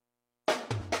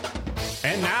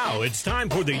And now it's time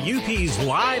for the UP's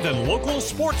live and local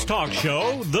sports talk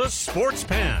show, the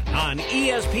SportsPen on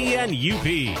ESPN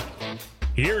UP.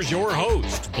 Here's your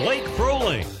host, Blake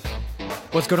Froling.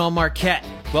 What's going on, Marquette?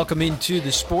 Welcome into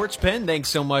the SportsPen. Thanks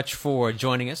so much for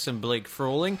joining us. I'm Blake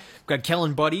Froling. We've got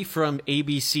Kellen Buddy from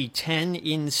ABC 10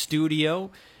 in studio.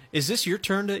 Is this your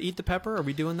turn to eat the pepper? Are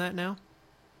we doing that now?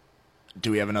 Do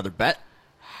we have another bet?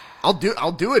 I'll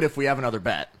do it if we have another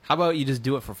bet. How about you just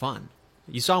do it for fun?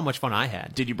 You saw how much fun I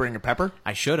had. Did you bring a pepper?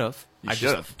 I should have. You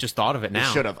should have. Just thought of it now.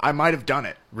 You should have. I might have done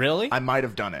it. Really? I might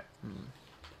have done it.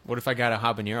 What if I got a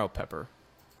habanero pepper?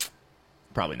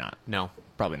 Probably not. No.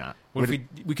 Probably not. What if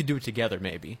we could do it together,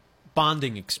 maybe?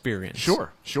 Bonding experience.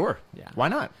 Sure. Yeah. Why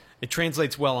not? It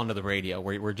translates well onto the radio,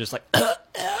 where we're just like...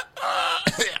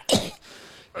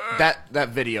 That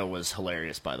video was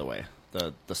hilarious, by the way.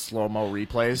 The slow-mo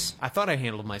replays. I thought I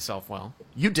handled myself well.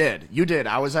 You did.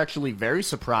 I was actually very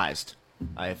surprised.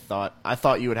 I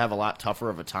thought you would have a lot tougher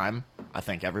of a time. I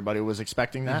think everybody was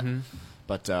expecting that. Mm-hmm.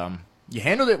 But you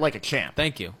handled it like a champ.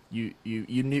 Thank you.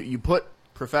 You put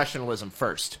professionalism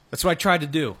first. That's what I tried to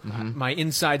do. Mm-hmm. My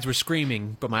insides were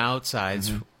screaming, but my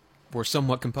outsides were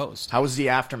somewhat composed. How was the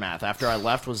aftermath? After I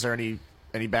left, was there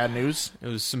any bad news? It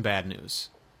was some bad news.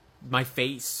 My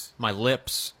face, my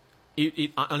lips,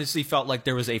 it honestly felt like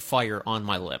there was a fire on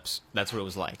my lips. That's what it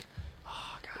was like.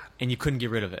 Oh, God. And you couldn't get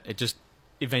rid of it. It just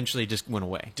eventually just went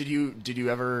away. Did you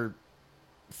ever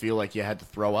feel like you had to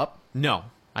throw up? No,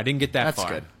 I didn't get that far.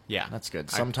 That's good. Yeah, that's good.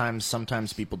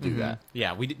 Sometimes people do that.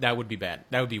 Yeah, that would be bad.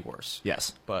 That would be worse.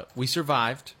 Yes, but we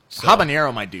survived. So.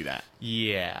 Habanero might do that.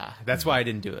 Yeah, that's why I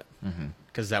didn't do it,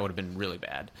 because that would have been really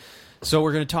bad. So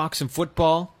we're going to talk some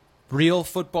football, real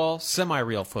football,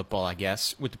 semi-real football, I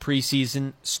guess, with the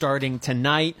preseason starting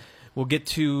tonight. We'll get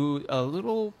to a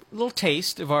little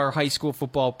taste of our high school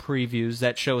football previews.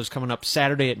 That show is coming up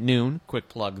Saturday at noon. Quick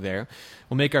plug there.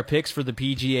 We'll make our picks for the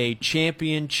PGA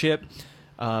Championship.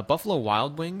 Buffalo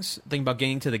Wild Wings, thinking about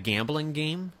getting to the gambling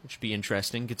game, which would be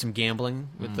interesting. Get some gambling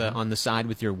with on the side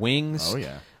with your wings. Oh,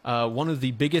 yeah. One of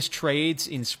the biggest trades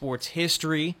in sports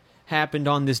history happened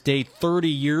on this date 30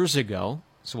 years ago,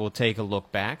 so we'll take a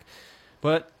look back.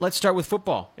 But let's start with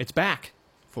football. It's back.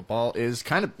 Football is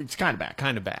kind of back.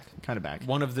 Kind of back. Kind of back.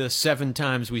 One of the 7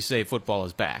 times we say football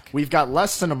is back. We've got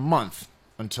less than a month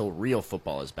until real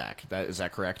football is back. Is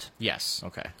that correct? Yes.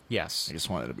 Okay. Yes. I just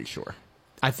wanted to be sure.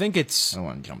 I think it's... I don't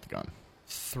want to jump the gun.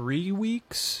 3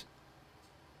 weeks?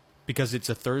 Because it's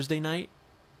a Thursday night?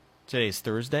 Today's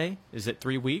Thursday? Is it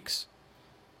 3 weeks?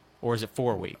 Or is it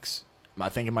 4 weeks? I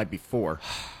think it might be 4.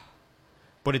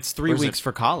 But it's 3 weeks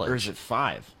for college. Or is it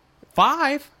 5?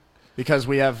 5? Because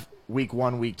we have week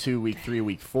 1, week 2, week 3,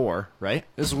 week 4, right?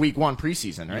 This is week 1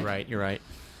 preseason, right? You're right.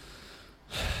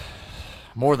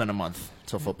 More than a month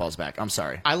till football's back. I'm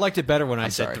sorry. I liked it better when I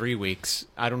said 3 weeks.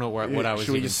 I don't know what I was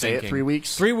Should we even just thinking. say it 3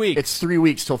 weeks? 3 weeks. It's 3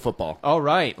 weeks till football. All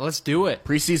right, let's do it.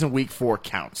 Preseason week 4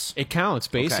 counts. It counts,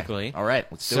 basically. Okay. All right,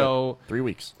 let's do it. So 3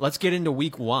 weeks. Let's get into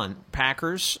week 1.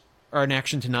 Packers are in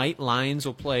action tonight. Lions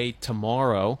will play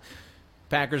tomorrow.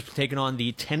 Packers taking on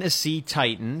the Tennessee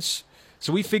Titans.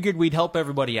 So we figured we'd help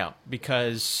everybody out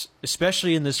because,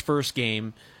 especially in this first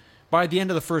game, by the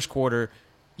end of the first quarter,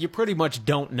 you pretty much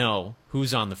don't know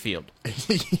who's on the field.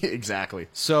 Exactly.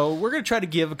 So we're going to try to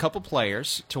give a couple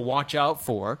players to watch out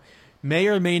for. May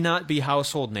or may not be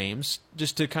household names,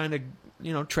 just to kind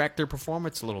of track their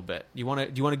performance a little bit. Do you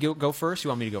want to go first? You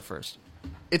want me to go first?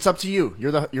 It's up to you.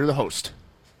 You're the host.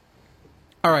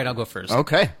 All right, I'll go first.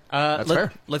 Okay, that's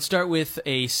fair. Let's start with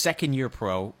a second-year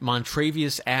pro.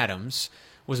 Montravius Adams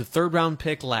was a third-round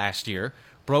pick last year,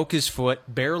 broke his foot,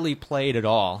 barely played at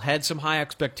all, had some high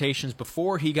expectations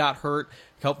before he got hurt,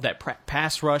 helped that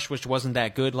pass rush, which wasn't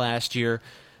that good last year.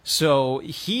 So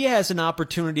he has an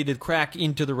opportunity to crack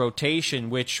into the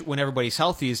rotation, which, when everybody's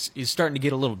healthy, is starting to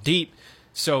get a little deep.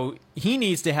 So he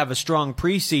needs to have a strong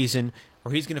preseason,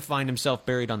 or he's going to find himself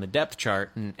buried on the depth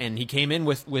chart. And he came in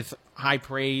with high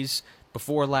praise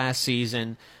before last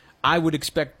season. I would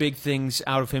expect big things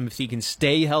out of him if he can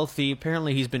stay healthy.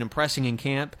 Apparently he's been impressing in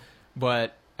camp,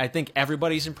 but I think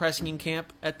everybody's impressing in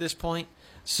camp at this point.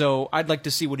 So I'd like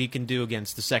to see what he can do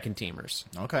against the second-teamers.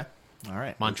 Okay. All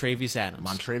right. Montravius Adams.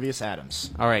 Montravius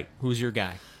Adams. All right. Who's your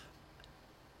guy?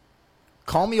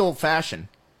 Call me old-fashioned.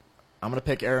 I'm going to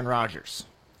pick Aaron Rodgers.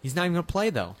 He's not even going to play,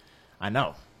 though. I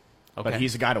know. Okay. But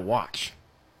he's a guy to watch.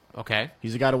 Okay.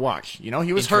 He's a guy to watch. He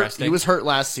was hurt. He was hurt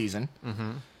last season.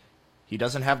 Mm-hmm. He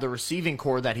doesn't have the receiving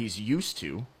core that he's used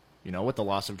to, with the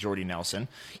loss of Jordy Nelson.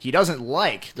 He doesn't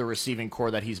like the receiving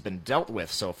core that he's been dealt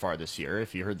with so far this year.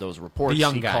 If you heard those reports,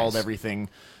 he called everything,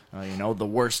 the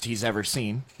worst he's ever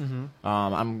seen. Mm-hmm.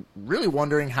 I'm really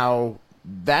wondering how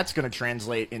that's going to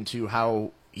translate into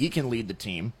how he can lead the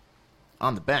team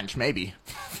on the bench, maybe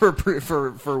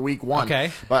for week one.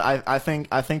 Okay, but I think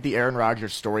the Aaron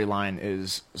Rodgers storyline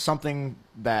is something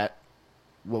that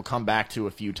we'll come back to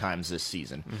a few times this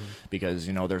season because,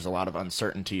 there's a lot of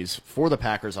uncertainties for the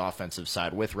Packers offensive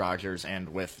side with Rodgers and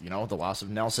with, the loss of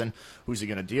Nelson. Who's he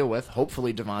going to deal with?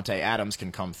 Hopefully Davante Adams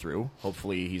can come through.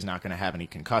 Hopefully he's not going to have any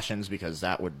concussions because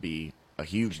that would be a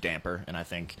huge damper. And I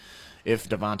think if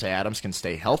Davante Adams can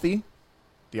stay healthy,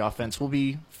 the offense will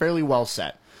be fairly well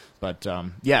set. But,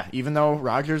 even though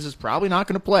Rodgers is probably not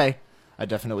going to play, I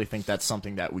definitely think that's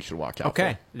something that we should watch out for.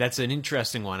 Okay, that's an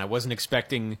interesting one. I wasn't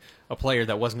expecting a player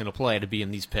that wasn't going to play to be in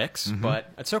these picks,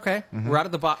 but it's okay. We're out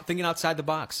of the box, thinking outside the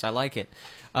box. I like it.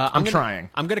 I'm trying.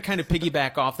 I'm going to kind of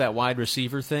piggyback off that wide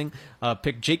receiver thing.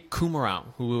 Pick Jake Kumerow,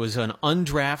 who was an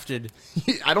undrafted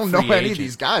I don't know any of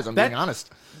these guys, being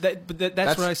honest.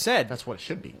 That's what I said. That's what it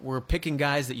should be. We're picking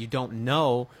guys that you don't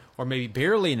know or maybe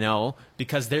barely know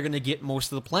because they're going to get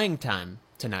most of the playing time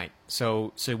tonight.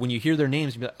 So when you hear their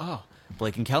names, you'll be like, oh,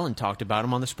 Blake and Kellen talked about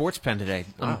him on the SportsPen today.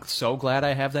 Wow. I'm so glad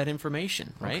I have that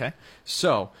information, right? Okay.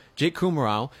 So, Jake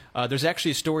Kumerow, there's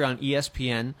actually a story on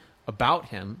ESPN about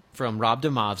him from Rob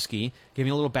Demovsky,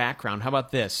 giving a little background. How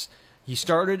about this? He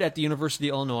started at the University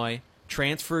of Illinois,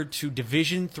 transferred to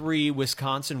Division III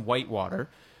Wisconsin Whitewater,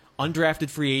 undrafted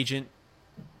free agent,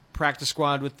 practice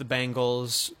squad with the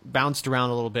Bengals, bounced around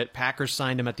a little bit. Packers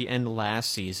signed him at the end of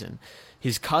last season.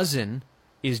 His cousin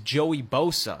is Joey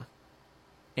Bosa,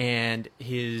 and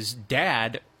his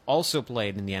dad also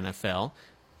played in the NFL.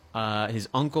 His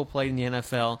uncle played in the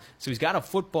NFL. So he's got a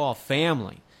football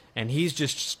family, and he's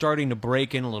just starting to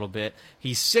break in a little bit.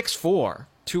 He's 6'4",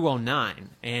 209,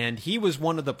 and he was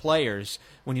one of the players,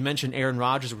 when you mentioned Aaron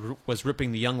Rodgers was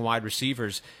ripping the young wide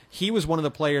receivers, he was one of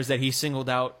the players that he singled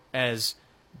out as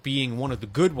being one of the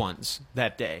good ones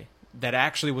that day, that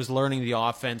actually was learning the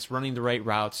offense, running the right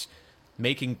routes,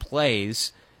 making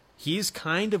plays. He's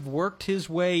kind of worked his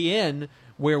way in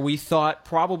where we thought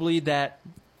probably that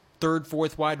third,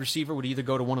 fourth wide receiver would either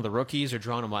go to one of the rookies or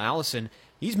Geronimo Allison.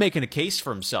 He's making a case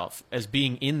for himself as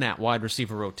being in that wide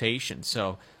receiver rotation.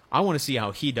 So I want to see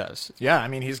how he does. Yeah,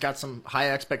 he's got some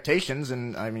high expectations,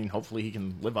 and, hopefully he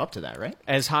can live up to that, right?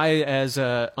 As high as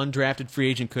an undrafted free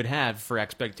agent could have for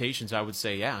expectations, I would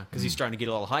say, yeah, because he's starting to get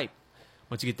a little hype.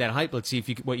 Once you get that hype, let's see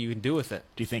what you can do with it.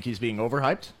 Do you think he's being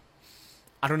overhyped?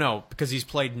 I don't know, because he's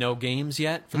played no games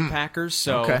yet for the Packers,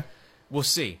 so we'll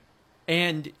see.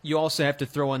 And you also have to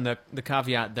throw in the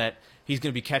caveat that he's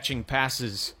going to be catching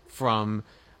passes from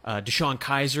Deshaun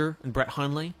Kaiser and Brett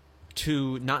Hundley,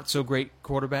 two not-so-great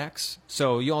quarterbacks.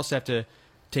 So you also have to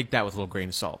take that with a little grain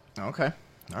of salt. Okay.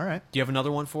 All right. Do you have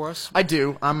another one for us? I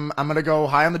do. I'm going to go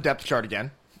high on the depth chart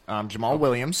again. Jamal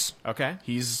Williams. Okay.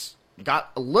 He's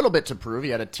got a little bit to prove.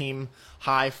 He had a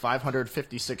team-high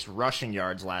 556 rushing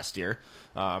yards last year.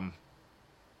 Not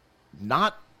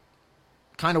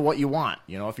kind of what you want.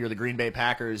 If you're the Green Bay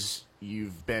Packers,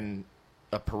 you've been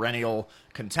a perennial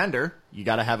contender. You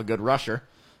got to have a good rusher.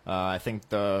 I think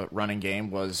the running game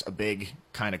was a big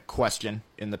kind of question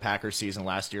in the Packers season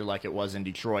last year, like it was in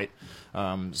Detroit.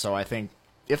 So I think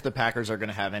if the Packers are going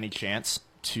to have any chance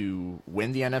to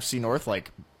win the NFC North,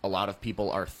 like a lot of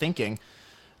people are thinking,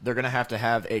 they're going to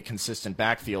have a consistent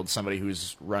backfield, somebody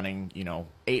who's running,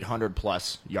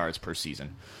 800-plus yards per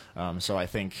season. So I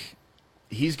think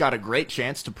he's got a great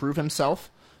chance to prove himself,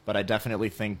 but I definitely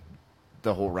think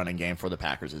the whole running game for the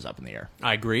Packers is up in the air.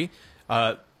 I agree.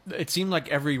 It seemed like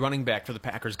every running back for the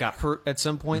Packers got hurt at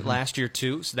some point last year,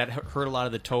 too, so that hurt a lot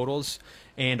of the totals.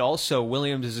 And also,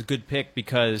 Williams is a good pick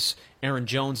because Aaron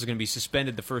Jones is going to be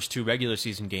suspended the first two regular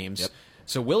season games. Yep.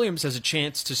 So Williams has a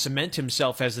chance to cement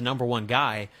himself as the number one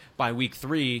guy by week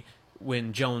 3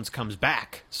 when Jones comes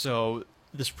back. So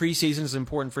this preseason is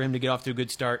important for him to get off to a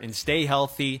good start and stay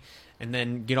healthy and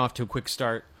then get off to a quick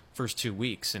start first 2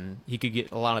 weeks, and he could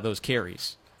get a lot of those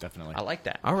carries. Definitely. I like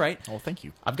that. All right. Oh, thank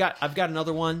you. I've got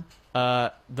another one.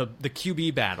 The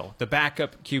QB battle, the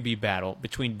backup QB battle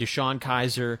between Deshaun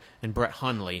Kaiser and Brett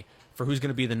Hundley for who's going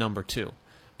to be the number 2.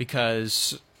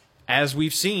 Because as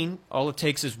we've seen, all it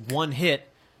takes is one hit,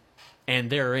 and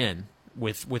they're in.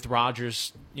 With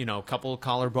Rodgers, a couple of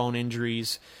collarbone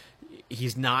injuries,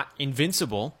 he's not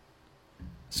invincible,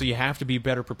 so you have to be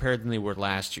better prepared than they were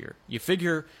last year. You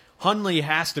figure Hundley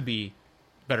has to be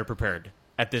better prepared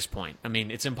at this point.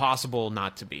 It's impossible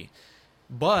not to be.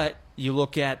 But you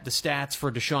look at the stats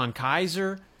for Deshaun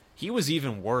Kaiser, he was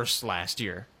even worse last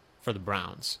year for the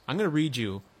Browns. I'm going to read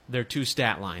you their 2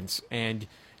 stat lines, and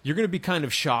you're going to be kind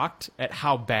of shocked at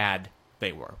how bad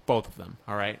they were, both of them,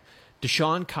 all right?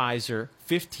 Deshaun Kaiser,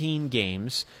 15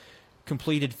 games,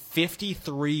 completed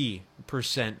 53%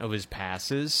 of his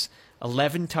passes,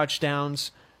 11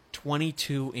 touchdowns,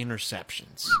 22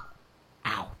 interceptions.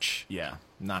 Ouch. Yeah,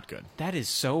 not good. That is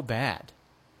so bad.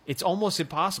 It's almost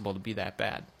impossible to be that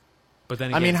bad. But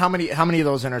then again, I mean, how many of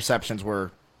those interceptions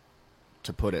were,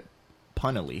 to put it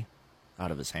punnily,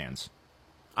 out of his hands?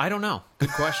 I don't know. Good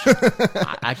question.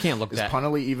 I can't look that. Is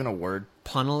punnily even a word?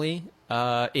 Punnily?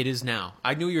 It is now.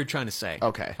 I knew what you were trying to say.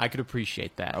 Okay. I could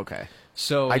appreciate that. Okay.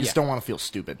 So I just don't want to feel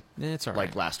stupid. It's all right.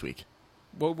 Like last week.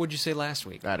 What would you say last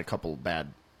week? I had a couple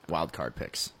bad wild card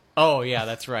picks. Oh, yeah,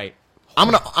 that's right. I'm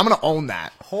gonna own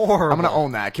that. Horrible. I'm gonna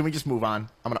own that. Can we just move on?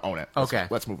 I'm gonna own it. Okay.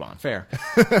 Let's move on. Fair.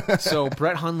 So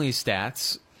Brett Hundley's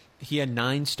stats, he had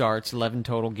 9 starts, 11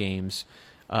 total games.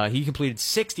 He completed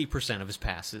 60% of his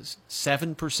passes,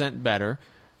 7% better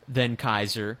than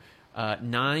Kaiser,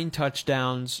 9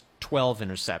 touchdowns, 12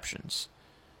 interceptions.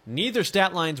 Neither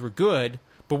stat lines were good,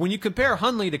 but when you compare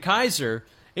Hundley to Kaiser,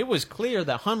 it was clear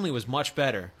that Hundley was much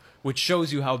better, which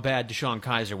shows you how bad Deshaun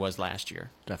Kaiser was last year.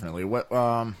 Definitely. What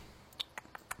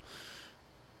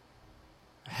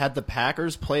had the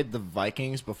Packers played the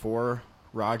Vikings before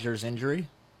Rodgers' injury?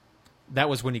 That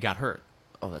was when he got hurt.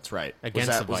 Oh, that's right.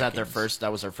 Against the was that their Vikings. first?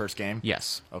 That was their first game.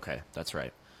 Yes. Okay, that's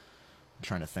right. I'm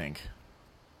trying to think.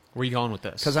 Where are you going with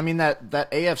this? Because I mean that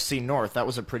AFC North, that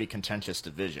was a pretty contentious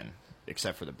division,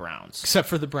 except for the Browns. Except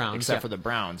for the Browns. Except for the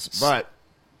Browns, but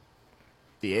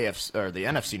the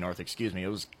NFC North, excuse me, it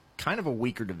was kind of a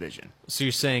weaker division. So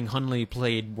you're saying Hundley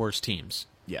played worse teams?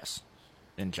 Yes,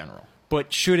 in general.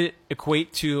 But should it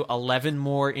equate to 11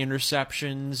 more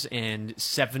interceptions and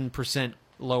 7%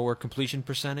 lower completion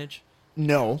percentage?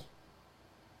 No,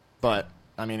 but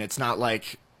I mean it's not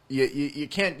like you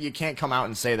can't come out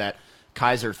and say that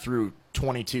Kaiser threw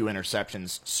 22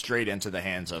 interceptions straight into the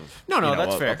hands of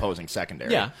that's fair. Opposing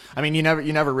secondary. Yeah, I mean you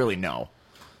never really know,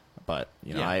 but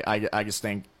Yeah. I just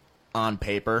think on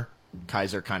paper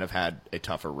Kaiser kind of had a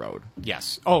tougher road.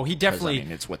 Yes. Oh, he definitely. I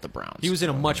mean, it's with the Browns. He was in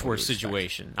a much worse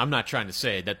situation. I'm not trying to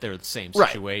say that they're the same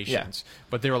situations,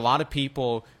 but there are a lot of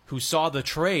people who saw the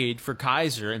trade for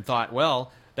Kaiser and thought,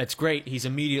 well, that's great. He's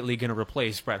immediately going to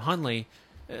replace Brett Hundley.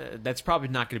 That's probably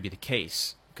not going to be the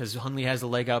case because Hundley has the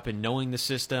leg up in knowing the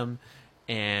system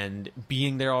and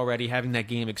being there already, having that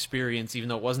game experience, even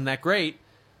though it wasn't that great,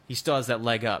 he still has that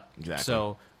leg up. Exactly.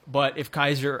 So, but if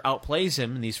Kaiser outplays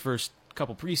him in these first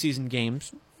couple preseason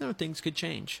games, things could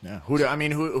change. Yeah. Who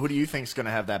do you think is going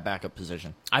to have that backup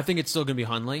position? I think it's still going to be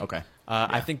Hundley. Okay.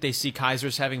 I think they see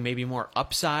Kaiser's having maybe more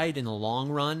upside in the long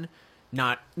run.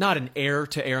 Not an heir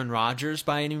to Aaron Rodgers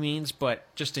by any means, but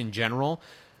just in general.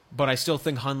 But I still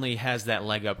think Hundley has that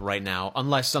leg up right now,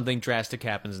 unless something drastic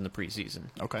happens in the preseason.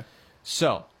 Okay.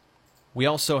 So, we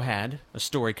also had a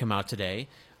story come out today.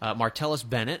 Martellus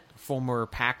Bennett, former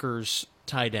Packers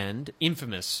tight end,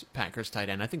 infamous Packers tight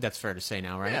end. I think that's fair to say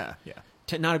now, right?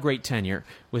 Yeah. Not a great tenure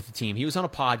with the team. He was on a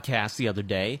podcast the other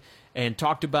day and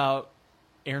talked about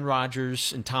Aaron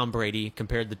Rodgers and Tom Brady,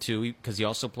 compared the two because he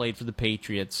also played for the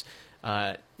Patriots.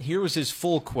 Here was his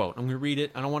full quote. I'm going to read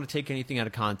it. I don't want to take anything out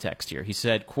of context here. He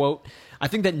said, quote, "I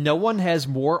think that no one has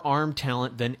more arm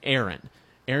talent than Aaron.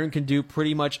 Aaron can do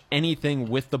pretty much anything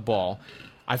with the ball.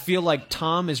 I feel like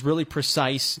Tom is really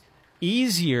precise,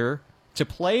 easier to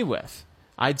play with.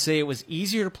 I'd say it was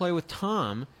easier to play with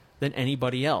Tom than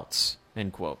anybody else,"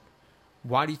 end quote.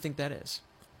 Why do you think that is?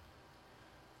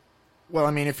 Well,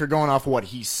 I mean, if you're going off what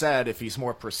he said, if he's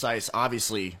more precise,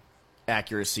 obviously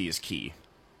accuracy is key.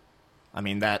 I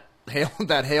mean, that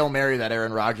Hail Mary that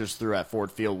Aaron Rodgers threw at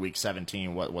Ford Field Week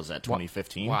 17, what was that,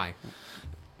 2015? Why?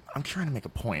 I'm trying to make a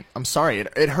point. I'm sorry.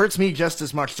 It hurts me just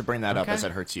as much to bring that up as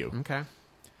it hurts you. Okay.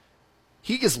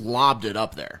 He just lobbed it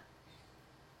up there.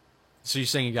 So you're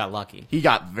saying he got lucky? He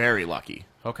got very lucky.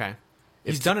 Okay.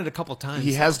 He's done it a couple times.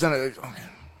 He has done it.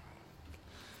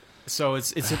 So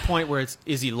it's a point where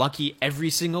is he lucky every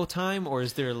single time, or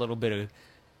is there a little bit of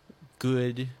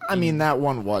good? I mean, that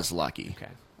one was lucky.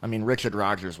 Okay. I mean, Richard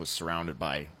Rodgers was surrounded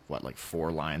by,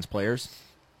 4 Lions players?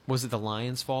 Was it the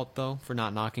Lions' fault, though, for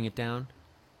not knocking it down?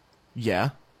 Yeah.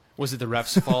 Was it the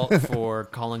ref's fault for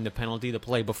calling the penalty the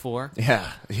play before?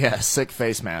 Yeah, sick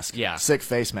face mask. Yeah. Sick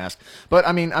face mask. But,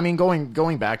 I mean,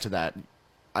 going back to that,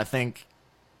 I think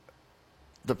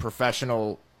the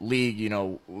professional league,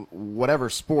 whatever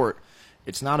sport,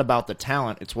 it's not about the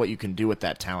talent, it's what you can do with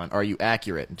that talent. Are you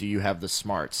accurate? Do you have the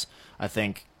smarts? I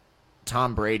think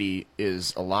Tom Brady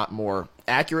is a lot more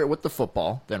accurate with the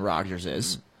football than Rodgers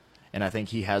is, and I think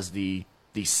he has the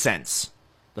sense,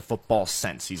 the football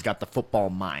sense. He's got the football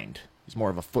mind. He's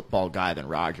more of a football guy than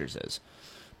Rodgers is.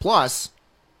 Plus,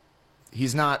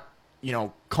 he's not,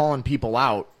 calling people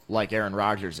out like Aaron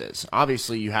Rodgers is.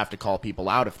 Obviously, you have to call people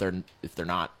out if they're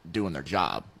not doing their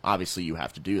job. Obviously, you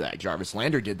have to do that. Jarvis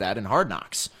Landry did that in Hard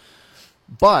Knocks.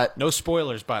 But no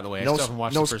spoilers, by the way. I still haven't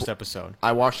watched the first episode.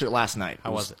 I watched it last night.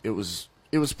 How was it?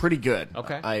 It was pretty good.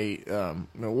 Okay.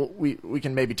 We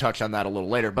can maybe touch on that a little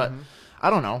later, but I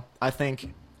don't know. I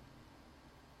think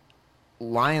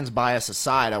Lions bias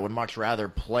aside, I would much rather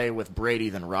play with Brady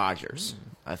than Rodgers.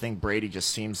 I think Brady just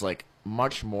seems like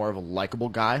much more of a likable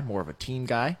guy, more of a team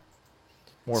guy,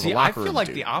 more of a locker room I feel like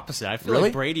dude. the opposite. I feel Really?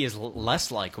 like Brady is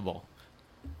less likable.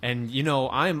 And,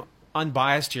 I'm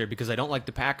unbiased here because I don't like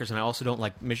the Packers, and I also don't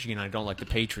like Michigan, and I don't like the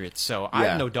Patriots. So I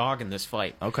have no dog in this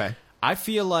fight. Okay. I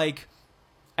feel like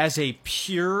as a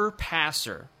pure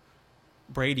passer,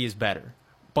 Brady is better.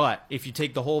 But if you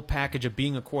take the whole package of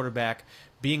being a quarterback,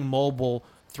 being mobile,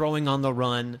 throwing on the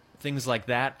run, things like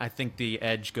that, I think the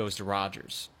edge goes to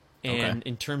Rodgers. And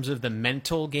in terms of the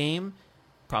mental game,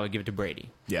 probably give it to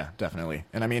Brady. Yeah, definitely.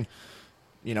 And I mean,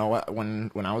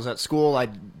 when I was at school, I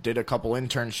did a couple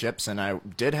internships, and I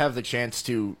did have the chance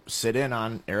to sit in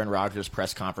on Aaron Rodgers'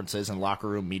 press conferences and locker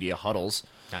room media huddles.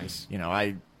 Nice.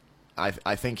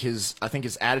 I think his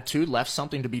attitude left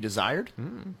something to be desired,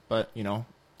 but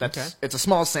it's a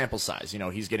small sample size.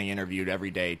 He's getting interviewed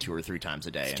every day, 2 or 3 times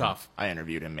a day. It's tough. I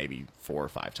interviewed him maybe 4 or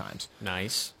 5 times.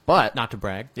 Nice. But not to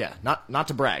brag. Yeah, not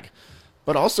to brag.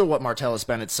 But also what Martellus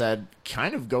Bennett said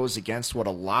kind of goes against what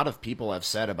a lot of people have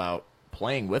said about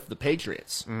playing with the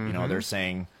Patriots. They're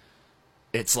saying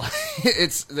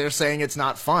they're saying it's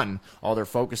not fun. All they're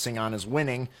focusing on is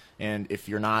winning, and if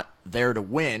you're not there to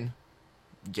win,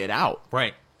 get out.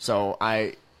 Right. So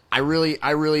I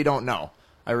really don't know.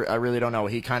 I really don't know.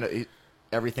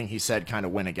 Everything he said kind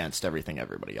of went against everything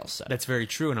everybody else said. That's very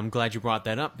true, and I'm glad you brought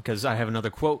that up because I have another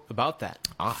quote about that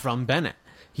from Bennett.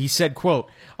 He said, quote,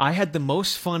 "I had the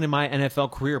most fun in my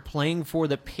NFL career playing for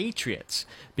the Patriots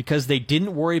because they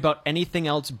didn't worry about anything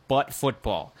else but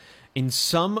football. In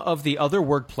some of the other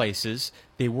workplaces,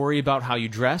 they worry about how you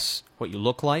dress, what you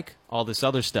look like, all this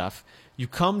other stuff. You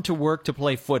come to work to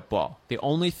play football. The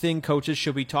only thing coaches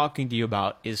should be talking to you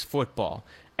about is football.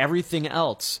 Everything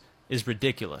else is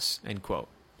ridiculous," end quote.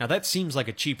 Now, that seems like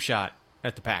a cheap shot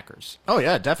at the Packers. Oh,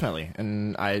 yeah, definitely.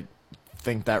 And I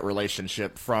think that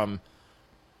relationship from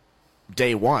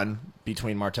day one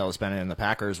between Martellus Bennett and the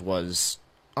Packers was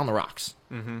on the rocks.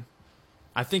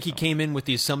 I think he came in with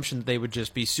the assumption that they would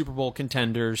just be Super Bowl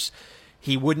contenders.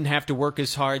 He wouldn't have to work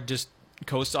as hard, just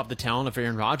coast off the talent of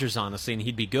Aaron Rodgers, honestly, and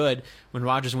he'd be good. When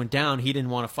Rodgers went down, he didn't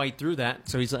want to fight through that,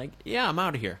 so he's like, yeah, I'm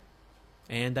out of here.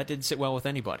 And that didn't sit well with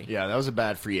anybody. Yeah, that was a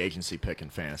bad free agency pick in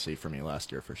fantasy for me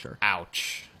last year for sure.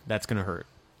 Ouch. That's going to hurt.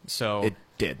 So it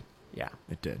did. Yeah.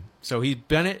 It did. So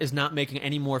Bennett is not making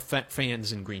any more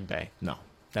fans in Green Bay. No.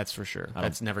 That's for sure.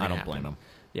 That's never going to happen. I don't blame him.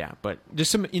 Yeah, but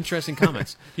just some interesting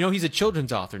comments. He's a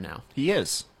children's author now. He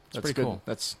is. That's pretty good. cool.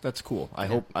 That's cool.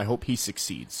 I hope he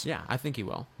succeeds. Yeah, I think he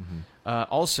will.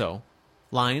 Also,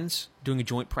 Lions doing a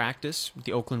joint practice with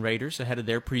the Oakland Raiders ahead of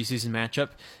their preseason matchup.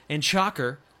 And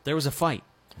shocker, there was a fight.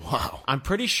 Wow. I'm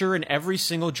pretty sure in every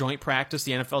single joint practice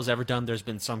the NFL's ever done, there's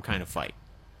been some kind of fight.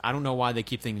 I don't know why they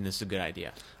keep thinking this is a good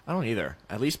idea. I don't either.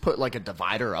 At least put like a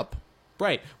divider up.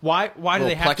 Right. Why do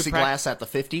they have to plexiglass at the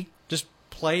 50? Just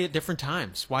play at different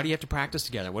times. Why do you have to practice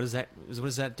together? What does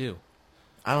that do?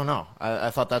 I don't know.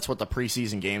 I thought that's what the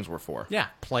preseason games were for. Yeah,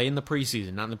 play in the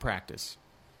preseason, not in the practice.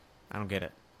 I don't get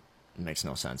it. It makes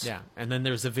no sense. Yeah, and then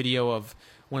there's a video of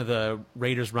one of the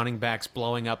Raiders running backs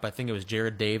blowing up, I think it was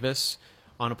Jared Davis,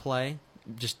 on a play,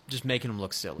 just making him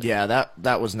look silly. Yeah,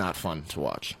 that was not fun to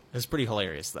watch. It was pretty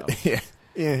hilarious, though. Yeah.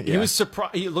 He was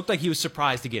surprised. He looked like he was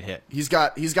surprised to get hit. He's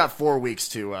got 4 weeks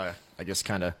to, I guess,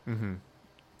 kind of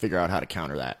figure out how to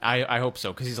counter that. I hope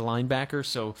so, because he's a linebacker,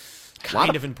 so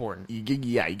kind of important.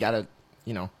 You got to,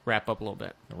 wrap up a little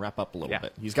bit.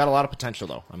 Bit. He's got a lot of potential,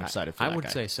 though. I'm excited for that I would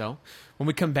guy. say so. When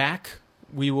we come back,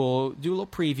 we will do a little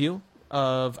preview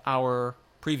of our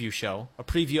preview show, a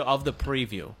preview of the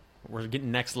preview. We're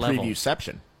getting next level.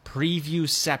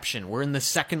 Previewception. We're in the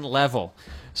second level.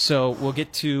 So we'll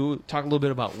get to talk a little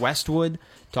bit about Westwood,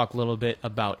 talk a little bit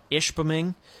about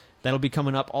Ishpeming. That'll be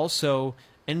coming up. Also,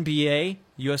 NBA,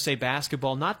 USA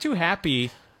Basketball. Not too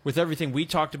happy with everything we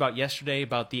talked about yesterday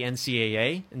about the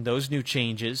NCAA and those new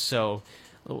changes. So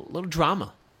a little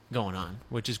drama going on,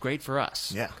 which is great for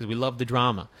us. Yeah. Because we love the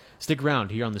drama. Stick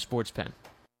around here on the Sports Pen.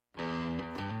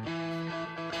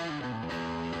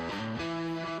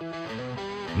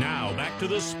 Now back to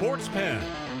the Sports Pen.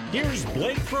 Here's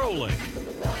Blake Froelich.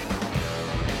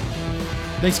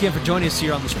 Thanks again for joining us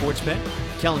here on the Sports Pen.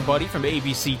 Kellen Buddy from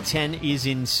ABC 10 is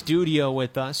in studio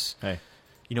with us. Hey.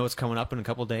 You know what's coming up in a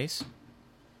couple days?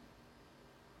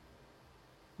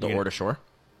 The Orta Shore?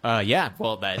 Yeah,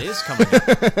 well, that is coming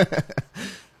up.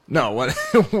 No,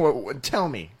 what? Tell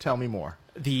me more.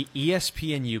 The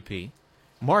ESPN UP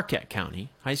Marquette County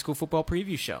High School Football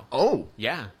Preview Show. Oh.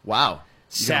 Yeah. Wow. You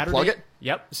Saturday. plug it?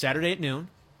 Yep, Saturday at noon.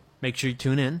 Make sure you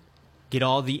tune in. Get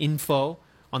all the info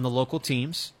on the local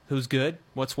teams. Who's good?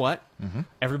 What's what? Mm-hmm.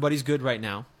 Everybody's good right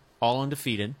now. All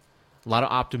undefeated. A lot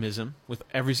of optimism with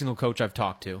every single coach I've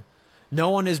talked to. No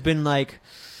one has been like,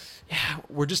 yeah,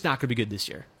 we're just not going to be good this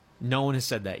year. No one has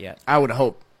said that yet. I would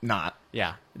hope not.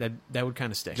 Yeah, that would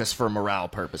kind of stink. Just for morale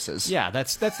purposes. Yeah,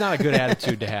 that's not a good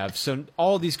attitude to have. So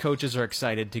all these coaches are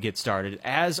excited to get started,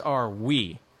 as are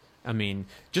we. I mean,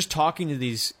 just talking to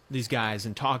these guys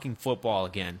and talking football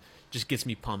again just gets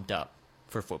me pumped up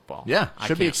for football. Yeah,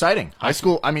 should be exciting. High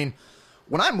school, I mean,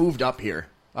 when I moved up here,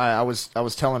 I was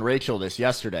telling Rachel this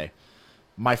yesterday.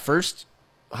 My first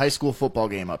high school football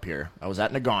game up here, I was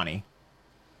at Negaunee.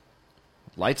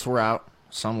 Lights were out.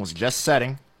 Sun was just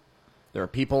setting. There were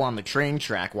people on the train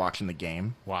track watching the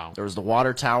game. Wow. There was the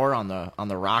water tower on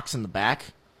the rocks in the back.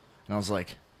 And I was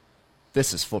like,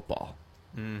 this is football.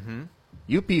 Mm-hmm.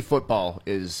 UP football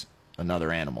is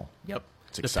another animal. Yep.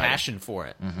 It's the exciting. passion for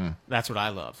it. Mm-hmm. That's what I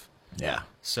love. Yeah.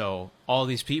 So all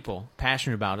these people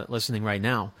passionate about it, listening right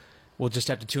now, will just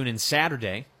have to tune in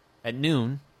Saturday at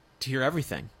noon to hear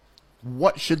everything.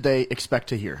 What should they expect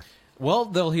to hear? Well,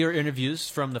 they'll hear interviews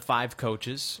from the 5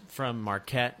 coaches from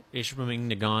Marquette,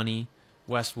 Ishpeming, Negaunee,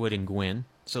 Westwood, and Gwynn.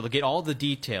 So they'll get all the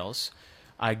details.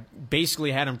 I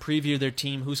basically had them preview their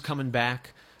team, who's coming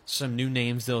back, some new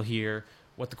names they'll hear,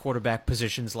 what the quarterback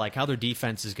position's like, how their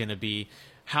defense is going to be,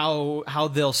 how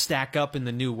they'll stack up in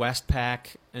the new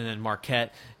Westpac, and then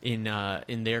Marquette in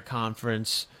their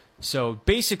conference. So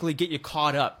basically get you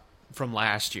caught up from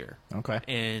last year. Okay.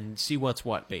 And see what's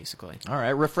what, basically. All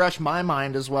right. Refresh my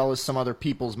mind as well as some other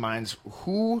people's minds.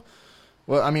 Who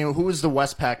is the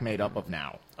Westpac made up of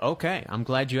now? Okay. I'm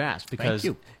glad you asked, because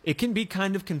it can be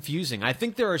kind of confusing. I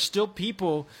think there are still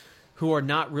people who are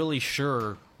not really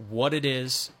sure what it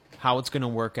is, how it's going to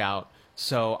work out.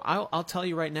 So I'll tell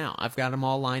you right now. I've got them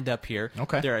all lined up here.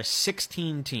 Okay. There are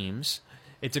 16 teams.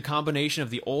 It's a combination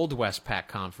of the old Westpac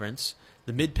Conference,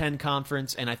 the Mid-Penn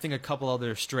Conference, and I think a couple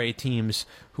other stray teams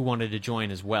who wanted to join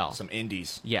as well. Some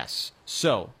indies. Yes.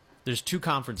 So there's 2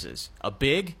 conferences, a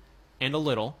big and a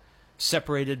little,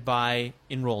 separated by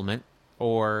enrollment,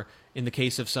 or in the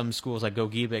case of some schools like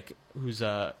Gogebic, who's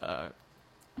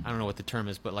I don't know what the term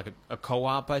is, but like a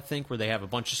co-op, I think, where they have a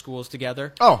bunch of schools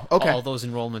together. Oh, okay. All those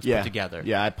enrollments put together.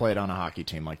 Yeah, I played on a hockey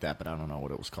team like that, but I don't know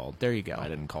what it was called. There you go. I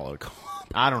didn't call it a co-op.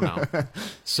 I don't know.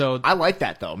 So I like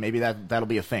that, though. Maybe that'll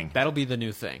be a thing. That'll be the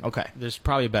new thing. Okay. There's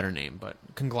probably a better name, but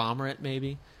conglomerate,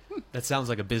 maybe? That sounds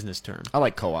like a business term. I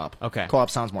like co-op. Okay. Co-op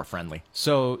sounds more friendly.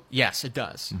 So, yes, it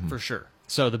does, for sure.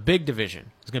 So the big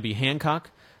division is going to be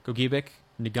Hancock, Gogebic,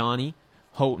 Negaunee,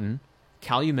 Houghton,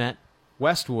 Calumet,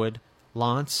 Westwood,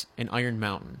 Lance, and Iron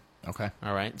Mountain. Okay.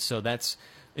 All right. So that's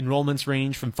enrollments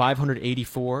range from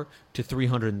 584 to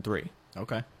 303.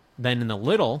 Okay. Then in the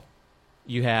little,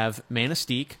 you have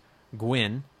Manistee,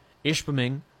 Gwynn,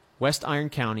 Ishpeming, West Iron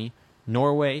County,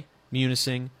 Norway,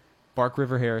 Munising, Bark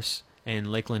River Harris,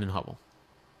 and Lakeland and Hubble.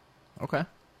 Okay.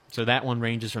 So that one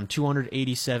ranges from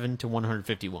 287 to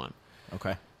 151.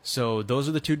 Okay. So those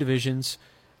are the 2 divisions.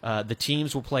 The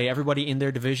teams will play everybody in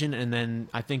their division, and then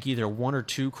I think either 1 or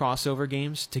 2 crossover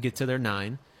games to get to their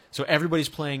 9. So everybody's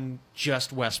playing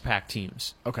just Westpac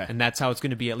teams. Okay. And that's how it's going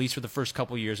to be, at least for the first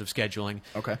couple years of scheduling.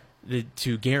 Okay.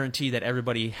 To guarantee that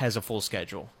everybody has a full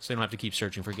schedule, so they don't have to keep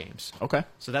searching for games. Okay.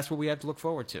 So that's what we have to look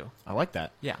forward to. I like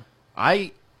that. Yeah.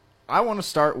 I want to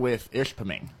start with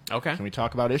Ishpeming. Okay. Can we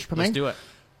talk about Ishpeming? Let's do it.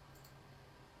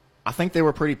 I think they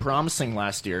were pretty promising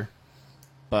last year,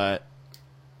 but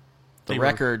the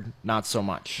record, not so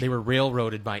much. They were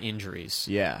railroaded by injuries.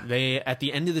 Yeah. At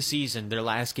the end of the season, their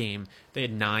last game, they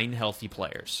had 9 healthy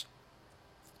players.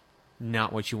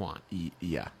 Not what you want.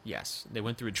 Yeah. Yes. They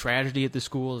went through a tragedy at the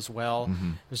school as well. Mm-hmm.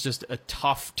 It was just a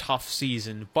tough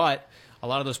season. But a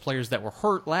lot of those players that were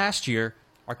hurt last year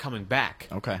are coming back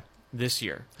this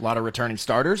year. A lot of returning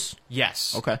starters?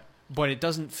 Yes. Okay. But it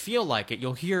doesn't feel like it.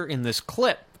 You'll hear in this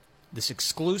clip, this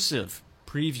exclusive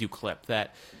preview clip,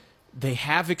 that they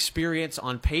have experience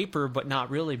on paper, but not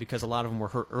really, because a lot of them were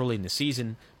hurt early in the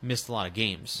season, missed a lot of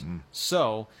games.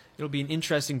 So it'll be an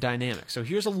interesting dynamic. So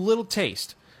here's a little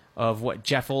taste of what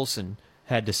Jeff Olson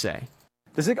had to say.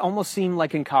 Does it almost seem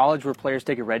like in college where players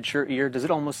take a redshirt year, does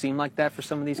it almost seem like that for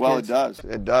some of these Well, kids?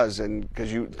 it does, and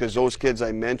because those kids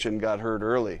I mentioned got hurt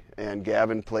early, and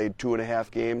Gavin played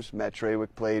 2.5 games, Matt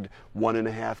Trawick played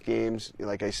 1.5 games,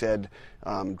 like I said,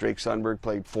 Drake Sundberg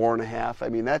played 4.5. I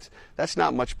mean, that's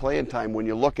not much playing time when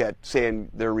you look at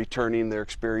saying they're returning, they're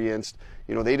experienced.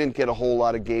 You know, they didn't get a whole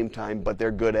lot of game time, but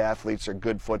they're good athletes, they're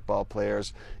good football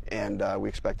players, and we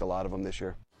expect a lot of them this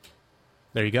year.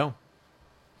 There you go.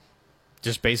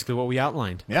 Just basically what we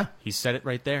outlined. Yeah. He said it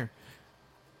right there.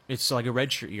 It's like a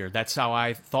redshirt year. That's how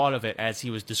I thought of it as he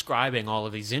was describing all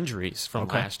of these injuries from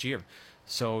last year.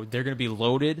 So they're going to be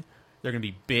loaded. They're going to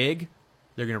be big.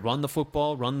 They're going to run the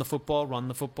football, run the football, run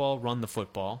the football, run the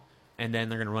football, and then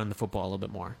they're going to run the football a little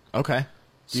bit more. Okay.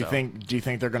 Do you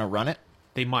think they're going to run it?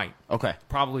 They might. Okay.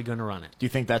 Probably going to run it. Do you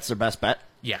think that's their best bet?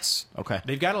 Yes. Okay.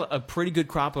 They've got a pretty good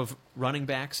crop of running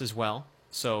backs as well,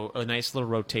 so a nice little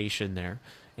rotation there.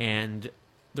 And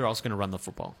they're also going to run the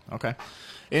football. Okay.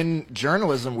 In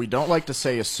journalism, we don't like to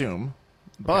say assume,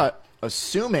 but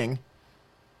assuming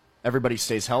everybody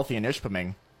stays healthy in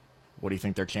Ishpeming, what do you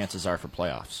think their chances are for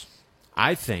playoffs?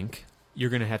 I think you're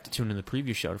going to have to tune in the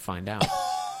preview show to find out.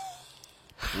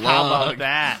 How about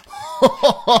that?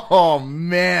 Oh,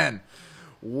 man.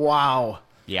 Wow.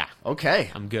 Yeah.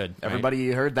 Okay. I'm good. Everybody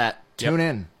heard that. Tune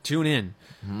in. Tune in.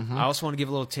 Mm-hmm. I also want to give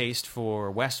a little taste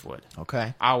for Westwood.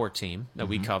 Okay. Our team that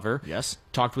we cover. Yes.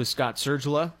 Talked with Scott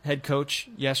Sergula, head coach,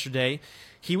 yesterday.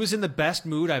 He was in the best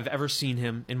mood I've ever seen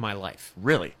him in my life.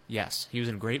 Really? Yes. He was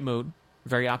in a great mood,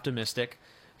 very optimistic,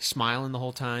 smiling the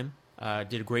whole time.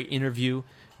 Did a great interview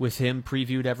with him,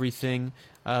 previewed everything.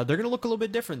 They're going to look a little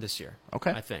bit different this year. Okay.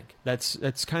 I think.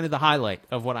 That's kind of the highlight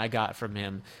of what I got from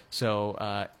him. So,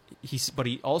 but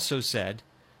he also said,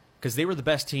 because they were the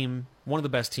best team, one of the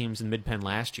best teams in Mid-Penn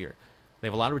last year. They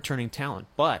have a lot of returning talent.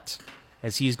 But,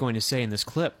 as he's going to say in this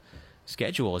clip,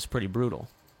 schedule is pretty brutal.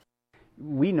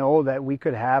 We know that we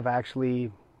could have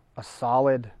actually a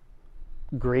solid,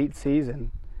 great season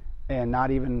and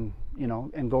not even,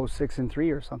 and go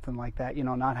 6-3 or something like that,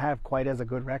 not have quite as a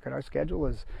good record. Our schedule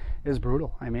is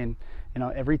brutal. I mean,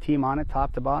 every team on it,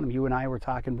 top to bottom. You and I were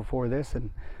talking before this,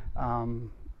 and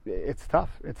it's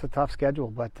tough. It's a tough schedule,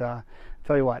 but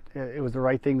tell you what, it was the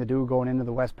right thing to do going into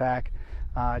the Westpac,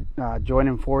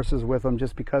 joining forces with them,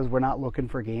 just because we're not looking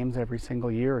for games every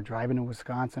single year or driving to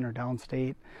Wisconsin or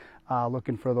downstate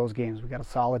looking for those games. We got a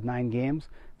solid 9 games.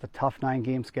 It's a tough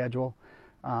 9-game schedule,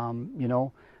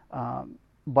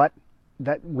 but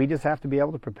that we just have to be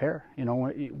able to prepare.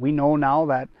 We know now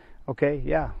that, okay,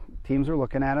 yeah, teams are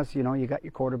looking at us. You got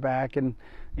your quarterback and,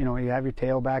 you have your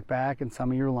tailback back and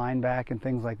some of your line back and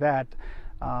things like that.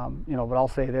 But I'll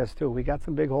say this too: we got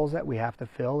some big holes that we have to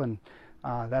fill, and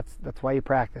that's why you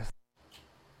practice.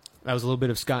 That was a little bit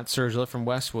of Scott Sergula from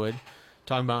Westwood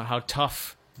talking about how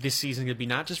tough this season is going to be,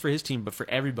 not just for his team, but for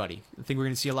everybody. I think we're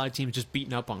going to see a lot of teams just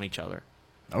beating up on each other.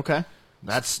 Okay.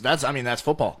 That's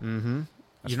football. Mm-hmm.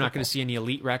 You're not going to see any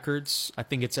elite records. I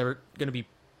think it's ever going to be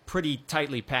pretty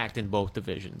tightly packed in both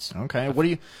divisions. Okay. What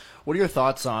are your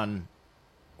thoughts on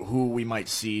who we might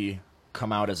see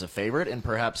come out as a favorite and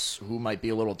perhaps who might be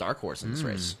a little dark horse in this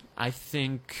race? I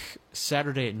think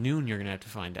Saturday at noon you're going to have to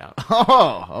find out.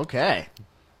 Oh, okay.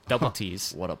 Double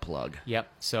T's. What a plug. Yep.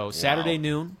 So Saturday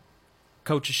noon,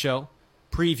 Coach's Show,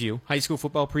 preview, high school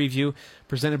football preview,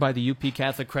 presented by the UP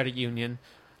Catholic Credit Union.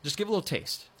 Just give a little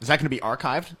taste. Is that going to be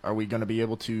archived? Are we going to be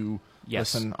able to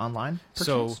listen online?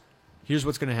 So here's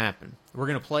what's going to happen. We're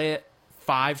going to play it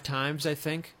 5 times, I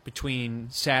think, between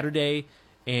Saturday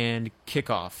and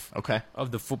kickoff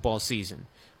of the football season.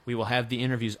 We will have the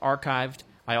interviews archived.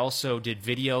 I also did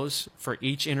videos for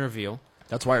each interview.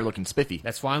 That's why you're looking spiffy.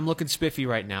 That's why I'm looking spiffy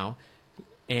right now.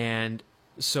 And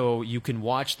so you can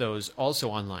watch those also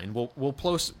online. We'll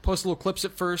post little clips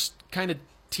at first, kind of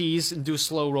tease and do a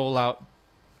slow rollout.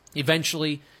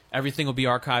 Eventually, everything will be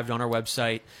archived on our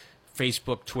website,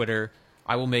 Facebook, Twitter.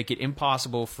 I will make it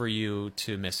impossible for you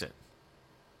to miss it.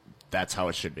 That's how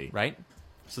it should be. Right?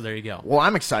 So there you go. Well,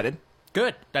 I'm excited.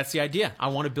 Good. That's the idea. I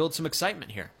want to build some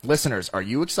excitement here. Listeners, are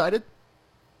you excited?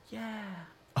 Yeah.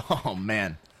 Oh,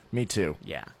 man. Me too.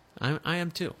 Yeah. I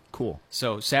am too. Cool.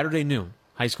 So Saturday noon,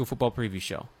 high school football preview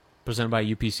show, presented by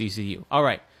UPCCU. All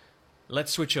right.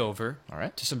 Let's switch over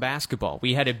to some basketball.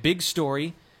 We had a big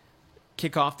story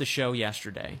kick off the show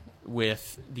yesterday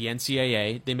with the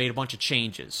NCAA. They made a bunch of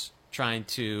changes, trying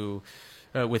to,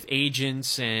 with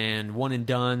agents and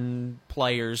one-and-done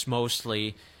players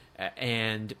mostly,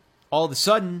 and all of a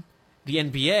sudden, the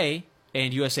NBA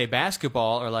and USA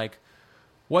Basketball are like,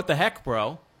 what the heck,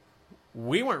 bro?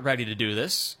 We weren't ready to do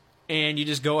this, and you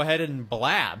just go ahead and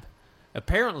blab.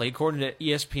 Apparently, according to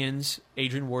ESPN's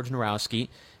Adrian Wojnarowski,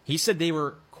 he said they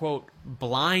were, quote,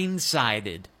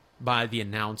 blindsided by the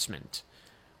announcement.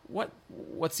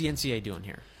 What's the NCAA doing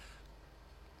here?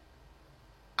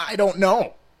 I don't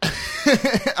know.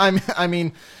 I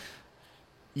mean,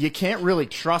 you can't really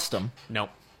trust them. Nope.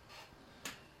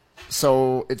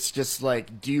 So it's just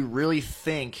like, do you really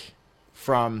think,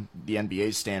 from the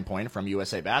NBA's standpoint, from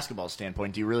USA Basketball's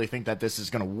standpoint, do you really think that this is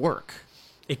going to work?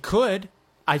 It could.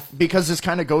 Because this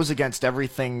kind of goes against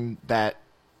everything that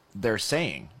they're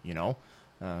saying. You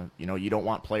don't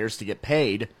want players to get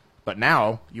paid, but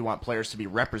now you want players to be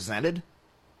represented.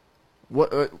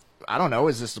 What? I don't know.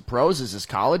 Is this the pros? Is this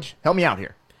college? Help me out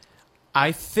here.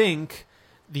 I think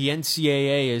the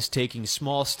NCAA is taking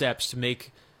small steps to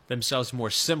make themselves more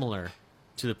similar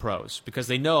to the pros, because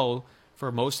they know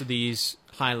for most of these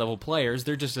high-level players,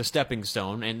 they're just a stepping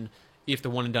stone, and if the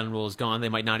one-and-done rule is gone, they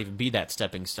might not even be that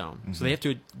stepping stone. Mm-hmm. So they have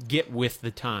to get with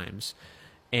the times.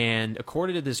 And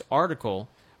according to this article,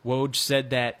 Woj said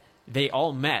that they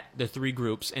all met, the three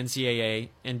groups, NCAA,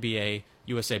 NBA,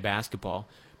 USA Basketball,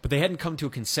 but they hadn't come to a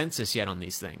consensus yet on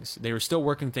these things. They were still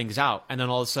working things out, and then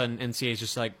all of a sudden NCAA is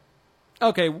just like,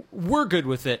 okay, we're good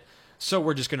with it, so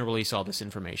we're just going to release all this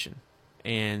information.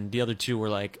 And the other two were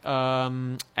like,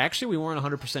 actually, we weren't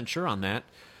 100% sure on that,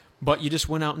 but you just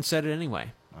went out and said it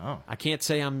anyway. Oh. I can't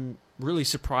say I'm really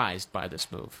surprised by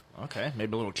this move. Okay,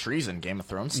 maybe a little treason, Game of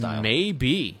Thrones style.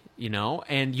 Maybe,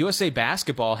 and USA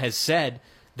Basketball has said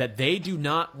that they do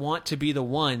not want to be the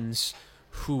ones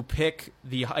who pick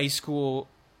the high school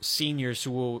seniors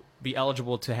who will be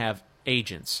eligible to have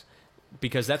agents,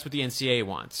 because that's what the NCAA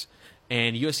wants.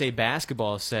 And USA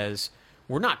Basketball says,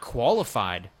 we're not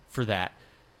qualified for that.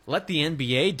 Let the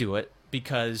NBA do it,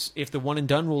 because if the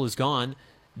one-and-done rule is gone,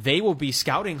 they will be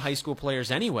scouting high school players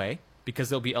anyway, because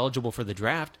they'll be eligible for the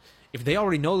draft. If they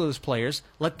already know those players,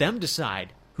 let them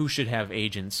decide who should have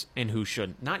agents and who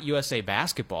shouldn't. Not USA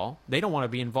Basketball. They don't want to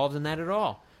be involved in that at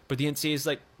all. But the NCAA is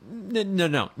like,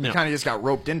 no. They kind of just got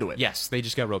roped into it. Yes, they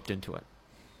just got roped into it.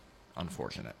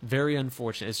 Unfortunate. Very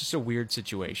unfortunate. It's just a weird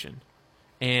situation.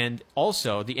 And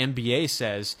also, the NBA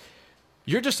says,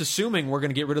 you're just assuming we're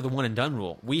going to get rid of the one-and-done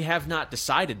rule. We have not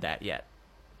decided that yet.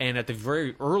 And at the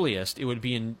very earliest, it would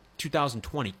be in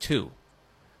 2022.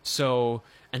 So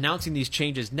announcing these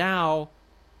changes now,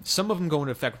 some of them go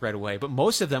into effect right away, but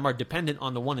most of them are dependent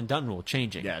on the one-and-done rule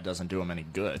changing. Yeah, it doesn't do them any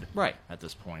good. Right. At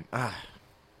this point.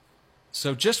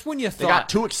 So just when you thought... They got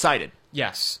too excited.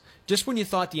 Yes. Just when you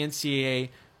thought the NCAA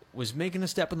was making a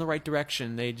step in the right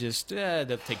direction, they just,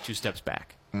 they'll take two steps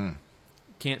back.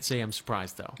 Can't say I'm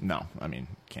surprised, though. No, I mean,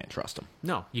 can't trust them.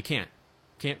 No, you can't.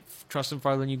 Can't trust them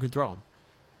farther than you can throw them.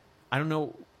 I don't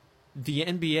know. The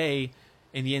NBA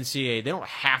and the NCAA, they don't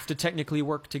have to technically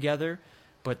work together,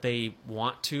 but they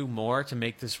want to more to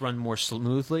make this run more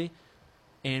smoothly.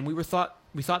 And we thought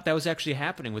that was actually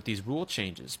happening with these rule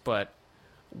changes. But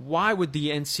why would the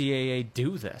NCAA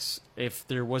do this if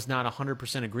there was not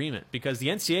 100% agreement? Because the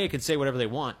NCAA can say whatever they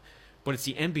want, but it's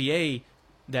the NBA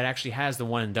that actually has the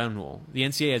one-and-done rule. The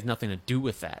NCAA has nothing to do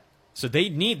with that. So they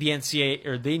need the NCAA,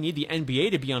 or they need the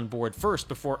NBA to be on board first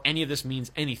before any of this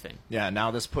means anything. Yeah,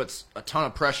 now this puts a ton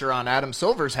of pressure on Adam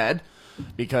Silver's head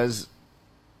because,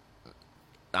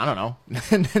 I don't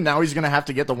know, now he's going to have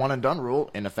to get the one-and-done rule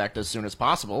in effect as soon as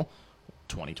possible,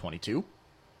 2022.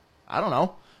 I don't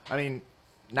know. I mean,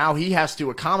 now he has to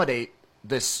accommodate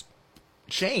this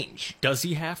change. Does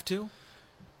he have to?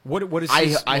 What is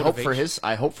his I hope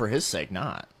for his sake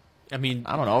not. I mean,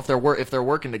 I don't know if they're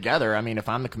working together. I mean, if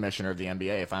I'm the commissioner of the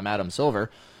NBA, if I'm Adam Silver,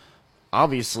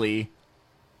 obviously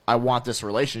I want this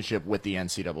relationship with the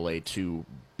NCAA to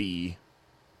be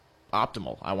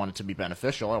optimal. I want it to be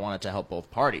beneficial. I want it to help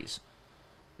both parties.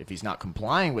 If he's not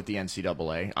complying with the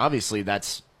NCAA, obviously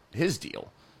that's his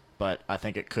deal. But I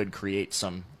think it could create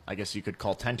some, I guess you could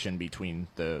call, tension between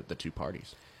the two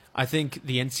parties. I think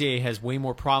the NCAA has way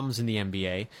more problems than the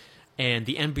NBA. And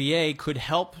the NBA could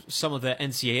help some of the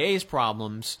NCAA's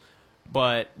problems,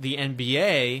 but the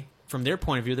NBA, from their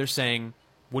point of view, they're saying,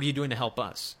 what are you doing to help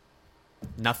us?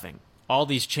 Nothing. All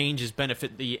these changes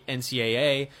benefit the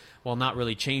NCAA while not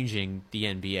really changing the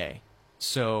NBA.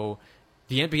 So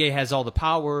the NBA has all the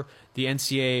power. The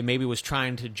NCAA maybe was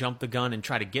trying to jump the gun and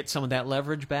try to get some of that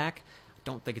leverage back. I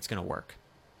don't think it's going to work.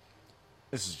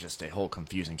 This is just a whole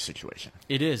confusing situation.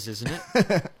 It is, isn't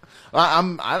it?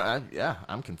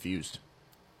 I'm confused.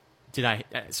 So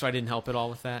I didn't help at all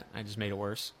with that? I just made it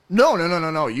worse? No.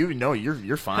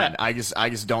 You're fine. I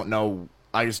just don't know.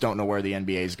 I just don't know where the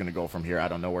NBA is going to go from here. I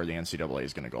don't know where the NCAA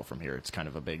is going to go from here. It's kind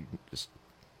of a big, just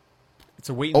it's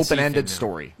a wait and see open-ended thing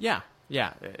story. Yeah.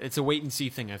 It's a wait and see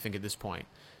thing, I think, at this point.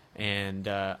 And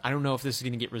I don't know if this is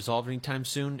going to get resolved anytime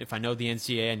soon. If I know the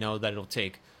NCAA, I know that it'll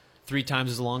take 3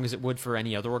 times as long as it would for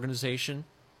any other organization.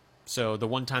 So the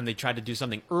one time they tried to do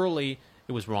something early,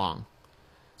 it was wrong.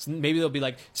 So maybe they'll be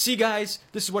like, see, guys,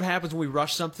 this is what happens when we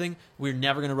rush something. We're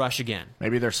never going to rush again.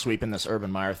 Maybe they're sweeping this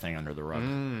Urban Meyer thing under the rug.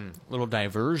 Little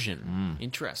diversion.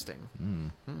 Interesting.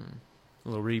 A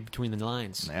little read between the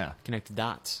lines. Yeah. Connect the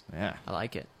dots. Yeah. I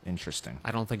like it. Interesting.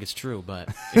 I don't think it's true, but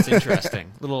it's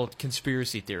interesting. Little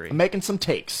conspiracy theory. I'm making some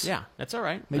takes. Yeah, that's all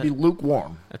right. Maybe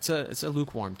lukewarm. It's a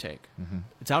lukewarm take.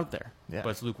 It's out there, Yeah. but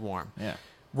it's lukewarm. Yeah.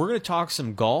 We're going to talk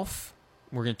some golf.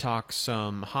 We're going to talk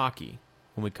some hockey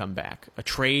when we come back. A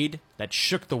trade that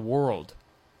shook the world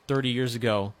 30 years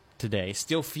ago today.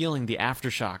 Still feeling the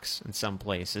aftershocks in some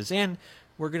places. And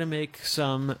we're going to make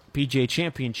some PGA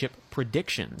Championship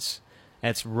predictions.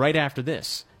 That's right after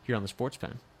this here on the Sports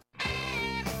Pen.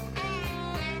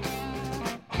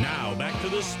 Now back to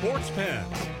the Sports Pen.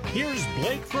 Here's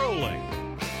Blake Froling.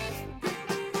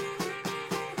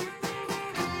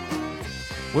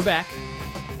 We're back.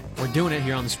 We're doing it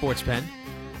here on the Sports Pen.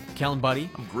 Kellen, buddy.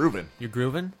 I'm grooving. You're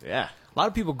grooving? Yeah. A lot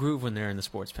of people groove when they're in the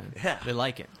Sports Pen. Yeah. They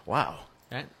like it. Wow.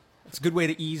 Right? It's a good way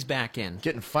to ease back in.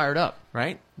 Getting fired up.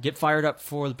 Right? Get fired up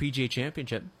for the PGA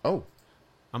Championship. Oh,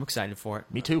 I'm excited for it.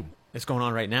 me too. It's going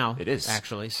on right now. It is.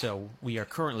 Actually, so we are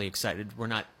currently excited. We're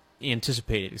not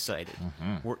anticipated excited.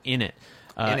 We're in it.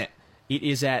 In it. It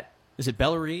is at, is it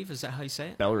Bellerive? Is that how you say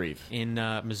it? Bellerive. In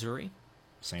Missouri.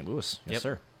 St. Louis. Yes, Yep.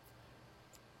 sir.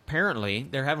 Apparently,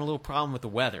 they're having a little problem with the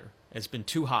weather. It's been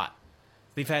too hot.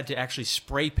 They've had to actually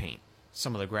spray paint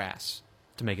some of the grass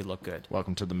to make it look good.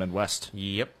 Welcome to the Midwest.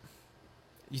 Yep.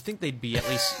 You think they'd be at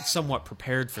least somewhat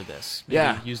prepared for this? Maybe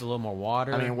Yeah. use a little more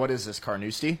water. I mean, what is this,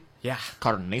 Carnoustie? yeah.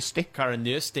 Carnoustie?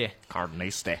 Carnoustie,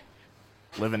 Carnoustie.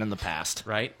 Living in the past.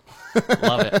 right?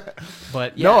 Love it.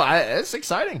 But yeah, No, it's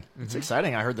exciting. It's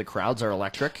exciting. I heard the crowds are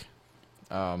electric.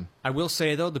 I will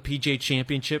say, though, the PGA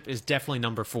Championship is definitely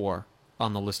number 4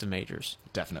 on the list of majors.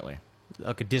 Definitely.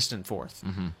 Like a distant 4th.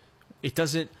 It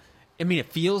doesn't, I mean,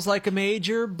 it feels like a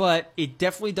major, but it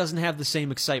definitely doesn't have the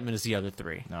same excitement as the other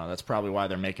 3. No, that's probably why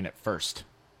they're making it first.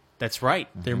 That's right.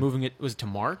 They're moving it, was it to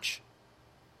March?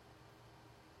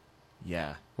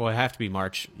 Yeah. Well, it have to be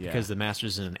March Yeah. because the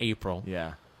Masters is in April.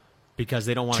 Yeah. Because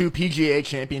they don't want 2 PGA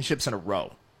championships in a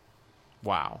row.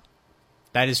 Wow.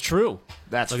 That is true.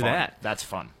 That's Look fun. at that. That's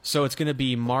fun. So it's going to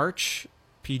be March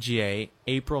PGA,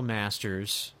 April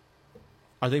Masters.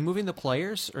 Are they moving the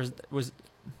players, or is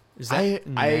that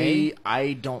May?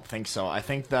 I don't think so. I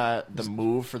think that the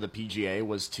move for the PGA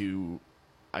was to,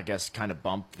 I guess, kind of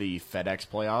bump the FedEx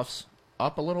playoffs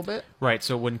up a little bit. Right,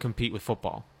 so it wouldn't compete with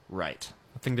football. Right.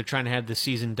 I think they're trying to have the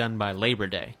season done by Labor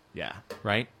Day, Yeah.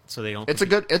 right? So they don't. It's a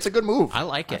good move. I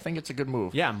like it. I think it's a good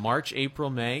move. Yeah, March, April,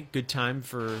 May, good time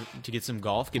to get some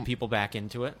golf, get people back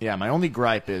into it. Yeah, my only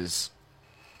gripe is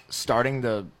starting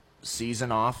the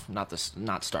season off,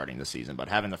 not starting the season, but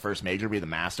having the first major be the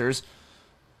Masters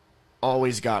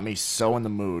always got me so in the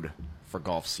mood for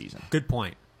golf season. Good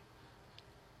point.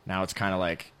 Now it's kind of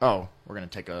like, oh, we're going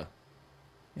to take a,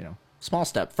 small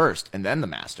step first and then the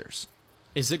Masters.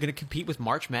 Is it going to compete with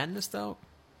March Madness though?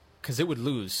 Because it would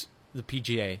lose the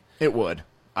PGA. It would.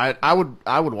 I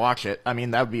would watch it. I mean,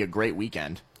 that would be a great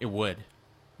weekend. It would.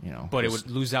 But it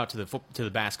would lose out to the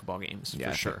basketball games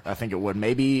for sure. I think it would.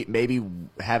 Maybe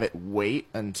have it wait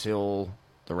until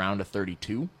the round of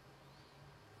 32.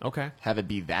 Okay. Have it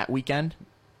be that weekend.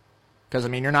 Because, I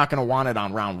mean, you're not going to want it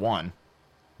on round 1.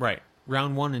 Right.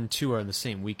 Round 1 and 2 are the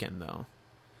same weekend, though.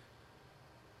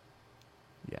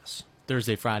 Yes.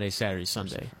 Thursday, Friday, Saturday,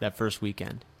 Sunday. That first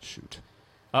weekend. Shoot.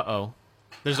 Uh-oh.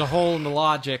 There's a hole in the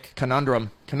logic.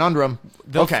 Conundrum.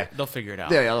 Okay. They'll figure it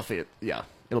out. Yeah, they'll figure it. Yeah,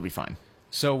 it'll be fine.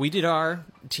 So we did our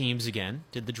teams again,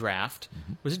 did the draft.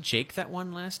 Was it Jake that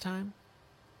won last time?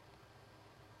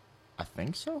 I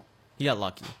think so. He got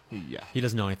lucky. Yeah. He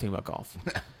doesn't know anything about golf.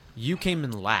 You came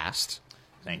in last.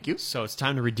 Thank you. So it's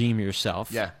time to redeem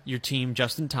yourself. Yeah. Your team,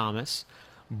 Justin Thomas,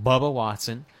 Bubba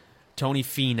Watson, Tony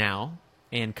Finau,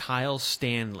 and Kyle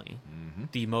Stanley,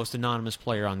 the most anonymous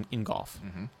player in golf.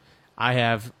 I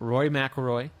have Rory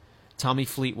McIlroy, Tommy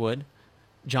Fleetwood,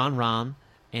 John Rahm,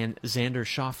 and Xander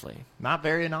Schauffele. Not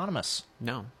very anonymous.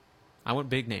 No. I want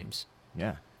big names.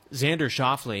 Yeah. Xander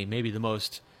Schauffele may be the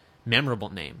most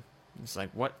memorable name. It's like,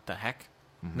 what the heck?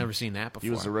 Never seen that before. He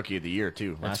was the Rookie of the Year,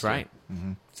 too. That's last year.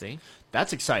 right. See?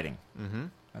 That's exciting.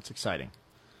 That's exciting.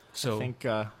 So I think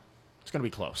it's going to be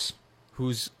close.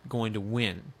 who's going to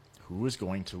win? Who is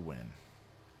going to win?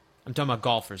 I'm talking about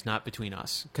golfers, not between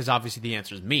us. Because obviously the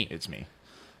answer is me. It's me.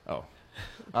 Oh.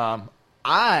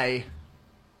 I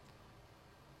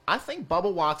think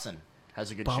Bubba Watson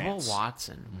has a good Bubba chance.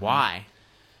 Watson. Why?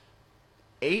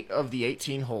 8 of the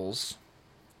 18 holes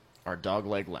are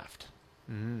dogleg left.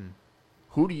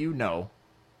 Who do you know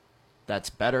that's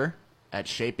better at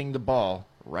shaping the ball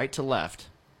right to left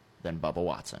than Bubba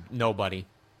Watson? Nobody.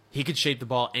 He could shape the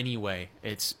ball anyway.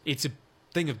 It's a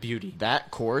thing of beauty.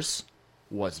 That course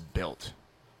was built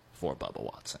for Bubba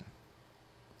Watson.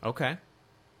 Okay.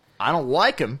 I don't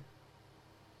like him.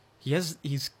 He's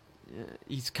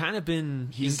kind of been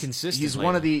inconsistent. He's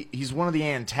lately. one of the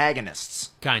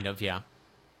antagonists. Kind of, yeah.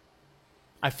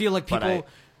 I feel like people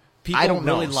I don't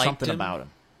really know liked something him. about him.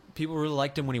 People really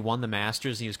liked him when he won the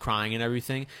Masters and he was crying and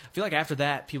everything. I feel like after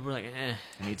that, people were like, eh.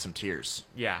 I need some tears.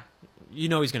 Yeah. You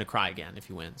know he's going to cry again if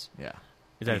he wins. Yeah.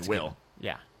 He will.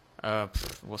 Yeah.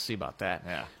 We'll see about that.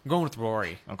 Yeah. I'm going with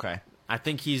Rory. Okay. I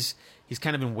think he's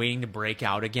kind of been waiting to break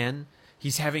out again.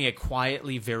 He's having a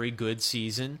quietly very good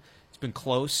season. It's been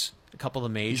close, a couple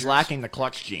of majors. He's lacking the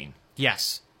clutch gene.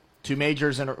 Yes. 2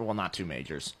 majors well, not 2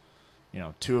 majors.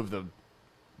 2 of the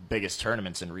biggest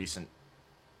tournaments in recent,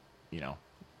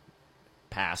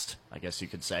 past, I guess you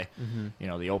could say.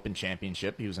 The Open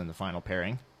Championship, he was in the final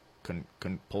pairing. Couldn't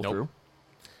pull through.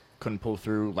 Couldn't pull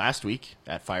through last week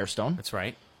at Firestone. That's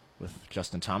right. With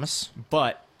Justin Thomas.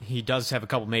 But he does have a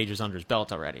couple majors under his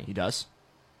belt already. He does.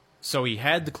 So he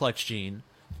had the clutch gene,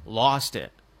 lost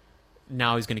it.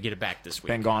 Now he's going to get it back this week.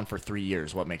 Been gone for 3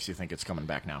 years. What makes you think it's coming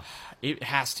back now? It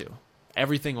has to.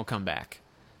 Everything will come back.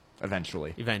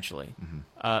 Eventually.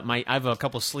 I have a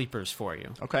couple sleepers for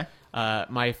you. Okay.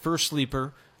 My first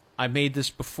sleeper, I made this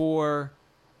before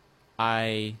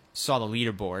I saw the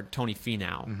leaderboard, Tony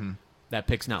Finau. That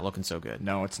pick's not looking so good.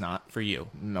 No, it's not. For you.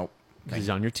 Nope. He's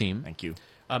on your team. Thank you.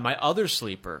 My other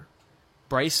sleeper,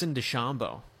 Bryson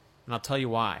DeChambeau. And I'll tell you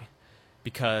why.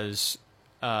 Because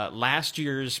last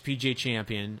year's PGA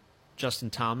champion, Justin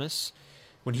Thomas,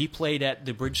 when he played at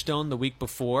the Bridgestone the week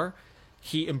before,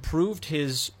 he improved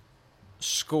his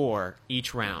score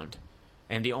each round.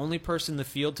 And the only person in the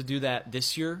field to do that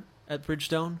this year at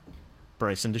Bridgestone,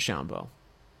 Bryson DeChambeau.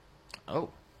 Oh.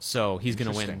 So he's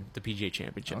going to win the PGA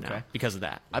championship now because of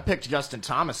that. I picked Justin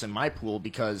Thomas in my pool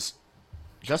because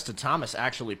Justin Thomas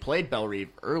actually played Bellerive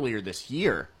earlier this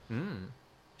year.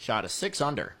 Shot a 6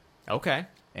 under. Okay.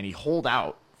 And he holed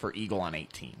out for eagle on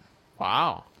 18.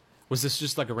 Wow. Was this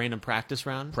just like a random practice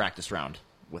round? Practice round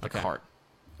with a cart.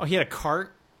 Oh, he had a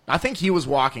cart? I think he was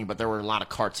walking, but there were a lot of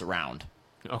carts around.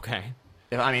 Okay.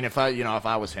 If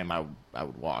I was him, I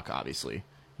would walk, obviously.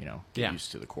 Get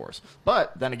used to the course.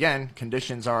 But then again,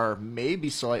 conditions are maybe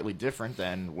slightly different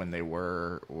than when they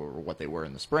were or what they were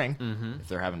in the spring. If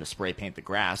they're having to spray paint the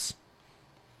grass.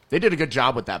 They did a good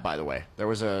job with that, by the way. There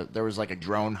was like a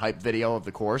drone hype video of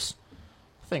the course.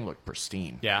 The thing looked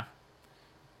pristine. Yeah.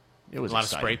 It was a lot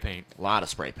exciting. of spray paint. A lot of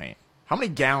spray paint. How many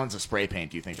gallons of spray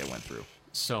paint do you think they went through?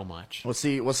 So much. Let's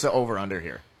see. What's the over under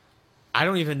here? I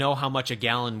don't even know how much a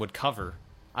gallon would cover.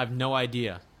 I have no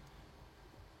idea.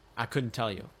 I couldn't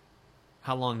tell you.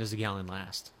 How long does a gallon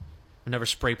last? I've never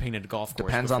spray painted a golf course.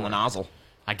 Depends on the nozzle.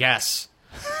 I guess.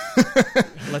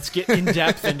 Let's get in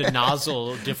depth into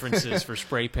nozzle differences for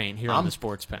spray paint here on the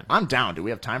Sports Pen. I'm down. Do we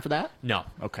have time for that? No.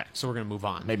 Okay. So we're going to move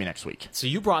on. Maybe next week. So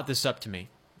you brought this up to me.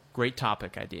 Great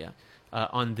topic idea.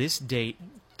 On this date,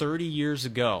 30 years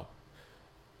ago,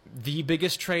 the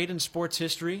biggest trade in sports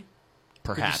history,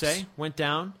 perhaps, would you say, went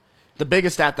down? The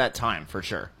biggest at that time, for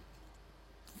sure.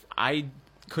 I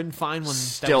couldn't find one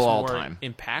Still that was all more time.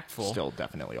 impactful. Still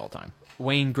definitely all time.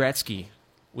 Wayne Gretzky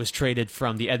was traded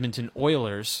from the Edmonton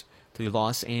Oilers to the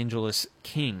Los Angeles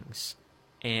Kings,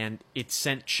 and it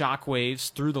sent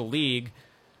shockwaves through the league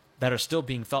that are still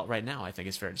being felt right now, I think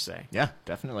it's fair to say. Yeah,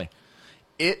 definitely.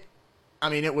 It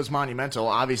was monumental.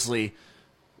 Obviously,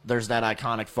 there's that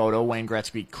iconic photo, Wayne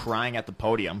Gretzky crying at the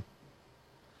podium.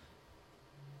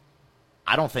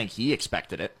 I don't think he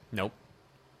expected it. Nope.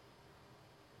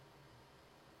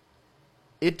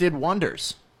 It did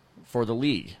wonders for the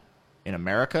league in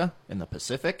America, in the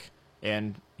Pacific,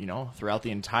 and, throughout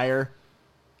the entire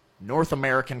North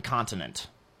American continent,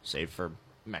 save for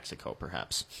Mexico,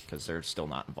 perhaps, because they're still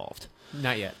not involved.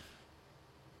 Not yet.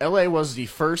 LA was the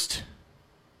first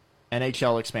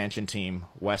NHL expansion team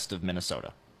west of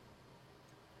Minnesota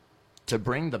to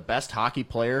bring the best hockey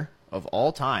player of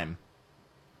all time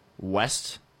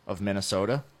west of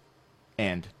Minnesota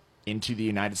and into the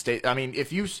United States. I mean,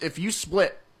 if you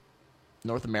split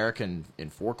North America in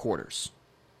 4 quarters,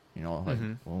 like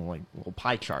a little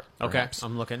pie chart. Perhaps. Okay,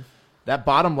 I'm looking. That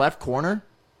bottom left corner,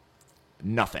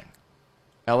 nothing.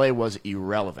 LA was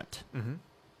irrelevant.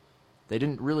 They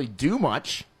didn't really do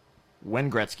much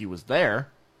when Gretzky was there.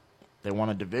 They won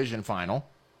a division final,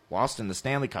 lost in the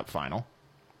Stanley Cup final.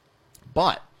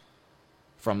 But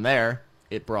From there,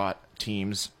 it brought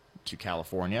teams to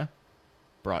California,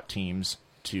 brought teams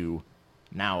to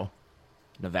now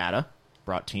Nevada,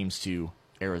 brought teams to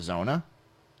Arizona,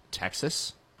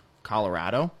 Texas,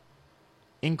 Colorado.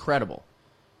 Incredible.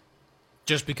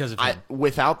 Just because of him.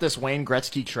 Without this Wayne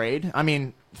Gretzky trade, I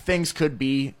mean, things could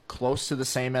be close to the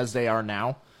same as they are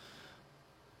now.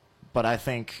 But I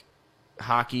think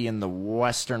hockey in the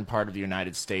western part of the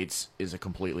United States is a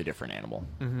completely different animal.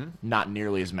 Mm-hmm. Not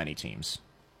nearly as many teams.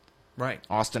 Right.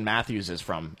 Austin Matthews is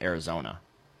from Arizona.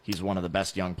 He's one of the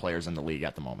best young players in the league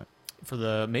at the moment. For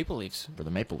the Maple Leafs.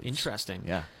 Interesting.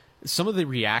 Yeah. Some of the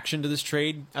reaction to this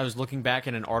trade, I was looking back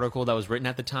at an article that was written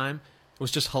at the time, it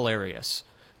was just hilarious.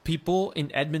 People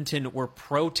in Edmonton were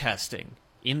protesting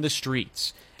in the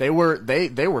streets. They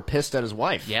were pissed at his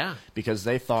wife. Yeah. Because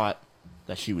they thought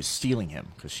that she was stealing him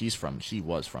because she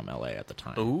was from LA at the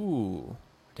time. Ooh.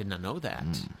 Did not know that.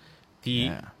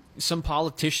 Some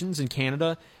politicians in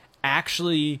Canada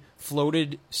actually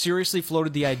seriously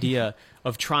floated the idea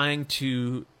of trying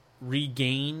to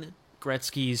regain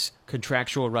Gretzky's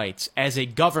contractual rights as a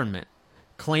government,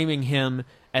 claiming him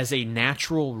as a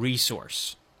natural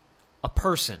resource. A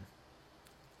person,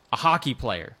 a hockey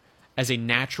player, as a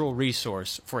natural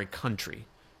resource for a country.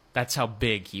 That's how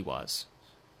big he was.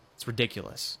 It's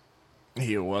ridiculous.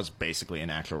 He was basically a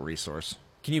natural resource.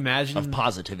 Can you imagine? Of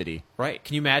positivity. Right.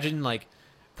 Can you imagine, like,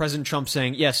 President Trump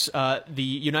saying, yes, the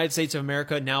United States of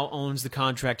America now owns the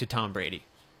contract to Tom Brady,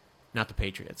 not the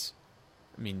Patriots.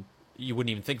 I mean, you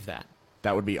wouldn't even think of that.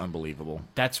 That would be unbelievable.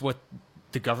 That's what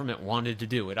the government wanted to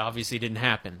do. It obviously didn't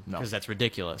happen because that's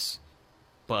ridiculous.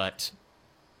 But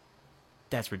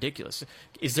that's ridiculous.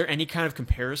 Is there any kind of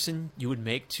comparison you would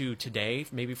make to today,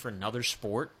 maybe for another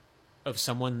sport, of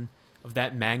someone of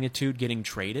that magnitude getting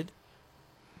traded?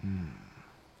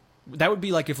 That would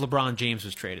be like if LeBron James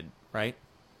was traded, right?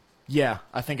 Yeah,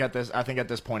 I think at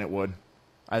this point it would.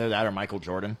 Either that or Michael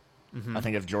Jordan. Mm-hmm. I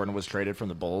think if Jordan was traded from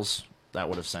the Bulls, that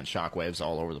would have sent shockwaves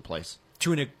all over the place.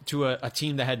 To a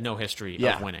team that had no history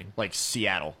of winning. Like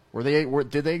Seattle.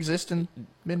 Did they exist in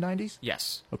mid-90s?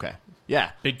 Yes. Okay.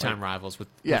 Yeah. Big-time rivals with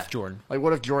Jordan. Like,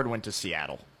 what if Jordan went to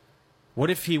Seattle?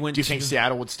 What if he went to... Do you think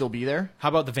Seattle would still be there? How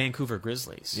about the Vancouver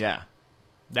Grizzlies? Yeah.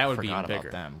 That would be even bigger.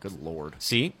 About them. Good Lord.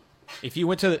 See? If you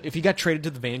got traded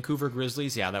to the Vancouver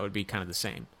Grizzlies, yeah, that would be kind of the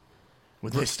same.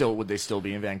 Would they still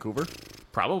be in Vancouver?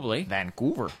 Probably.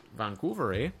 Vancouver,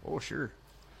 eh? Oh, sure.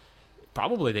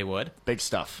 Probably they would. Big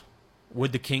stuff.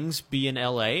 Would the Kings be in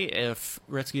L.A. if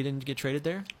Gretzky didn't get traded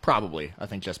there? Probably. I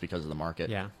think just because of the market.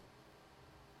 Yeah.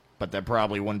 But that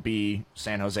probably wouldn't be...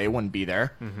 San Jose wouldn't be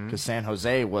there because San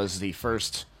Jose was the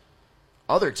first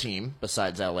other team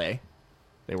besides L.A.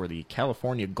 They were the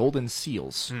California Golden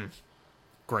Seals.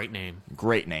 Great name.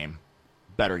 Great name.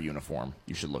 Better uniform.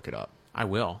 You should look it up. I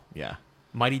will. Yeah.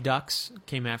 Mighty Ducks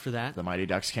came after that. The Mighty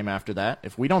Ducks came after that.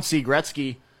 If we don't see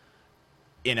Gretzky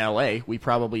in L.A., we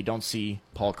probably don't see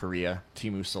Paul Kariya,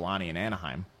 Teemu Selanne in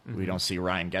Anaheim. We don't see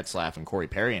Ryan Getzlaf and Corey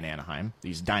Perry in Anaheim.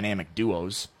 These dynamic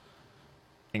duos.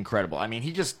 Incredible. I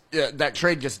mean, that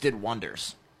trade just did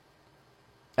wonders.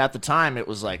 At the time, it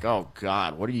was like, oh,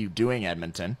 God, what are you doing,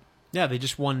 Edmonton? Yeah, they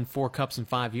just won 4 cups in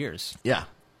 5 years. Yeah.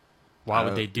 Why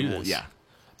would they do this? Yeah.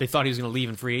 They thought he was going to leave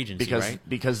in free agency, right?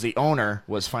 Because the owner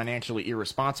was financially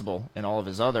irresponsible, and all of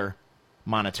his other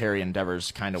monetary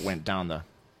endeavors kind of went down the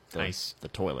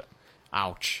toilet.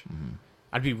 Ouch. Mm-hmm.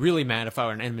 I'd be really mad if I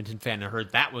were an Edmonton fan and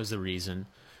heard that was the reason.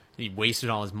 He wasted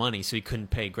all his money, so he couldn't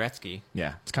pay Gretzky.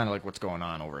 Yeah, it's kind of like what's going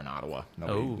on over in Ottawa.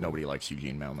 Nobody likes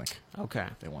Eugene Melnyk. Okay.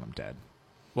 They want him dead.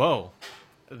 Whoa.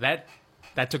 That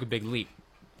took a big leap.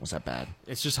 Was that bad?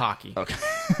 It's just hockey. Okay.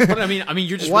 But I mean,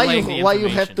 you're just relaying the information. Why you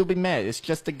have to be mad? It's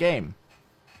just a game.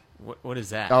 What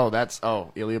is that?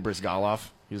 Ilya Bryzgalov.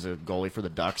 He was a goalie for the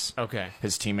Ducks. Okay.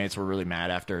 His teammates were really mad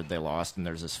after they lost, and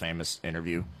there's this famous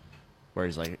interview where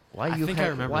he's like, "Why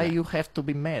you have to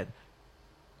be mad?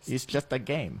 It's just a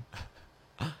game."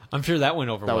 I'm sure that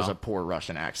went over well. That was a poor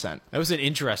Russian accent. That was an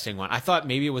interesting one. I thought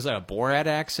maybe it was like a Borat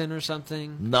accent or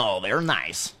something. No, they're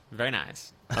nice. Very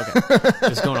nice. Okay.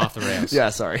 Just going off the rails. Yeah,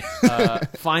 sorry.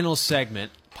 Final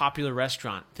segment, popular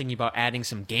restaurant, thinking about adding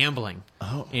some gambling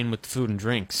in with the food and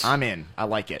drinks. I'm in. I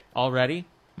like it. All ready?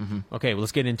 Mm-hmm. Okay, well,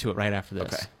 let's get into it right after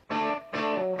this. Okay.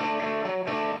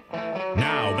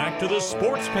 Now, back to the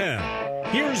Sports Pen.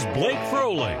 Here's Blake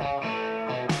Crowley.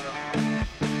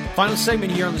 Final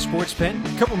segment here on the Sports Pen.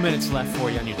 A couple minutes left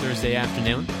for you on your Thursday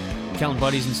afternoon. Kellen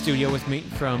Buddy's in studio with me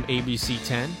from ABC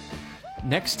 10.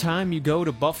 Next time you go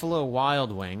to Buffalo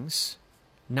Wild Wings,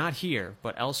 not here,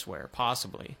 but elsewhere,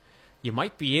 possibly, you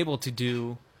might be able to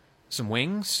do some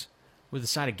wings with a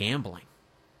side of gambling.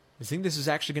 You think this is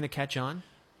actually going to catch on?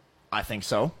 I think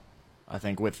so. I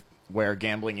think with where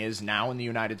gambling is now in the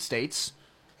United States,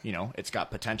 it's got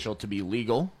potential to be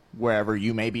legal wherever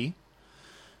you may be.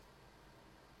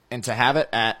 And to have it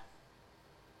at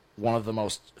one of the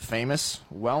most famous,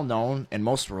 well-known, and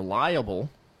most reliable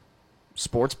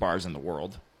sports bars in the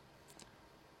world,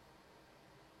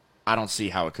 I don't see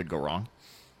how it could go wrong.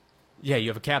 Yeah, you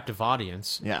have a captive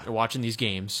audience. Yeah. They're watching these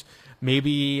games.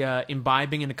 Maybe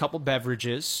imbibing in a couple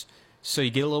beverages, so you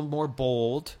get a little more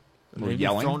bold. Maybe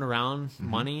yelling. Throwing around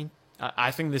money.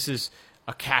 I think this is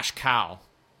a cash cow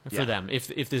for them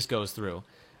if this goes through.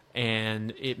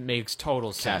 And it makes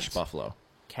total sense.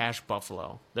 Cash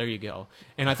Buffalo. There you go.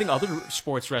 And I think other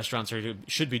sports restaurants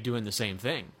should be doing the same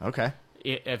thing. Okay.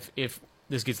 If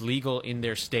this gets legal in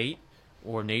their state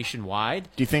or nationwide.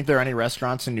 Do you think there are any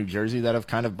restaurants in New Jersey that have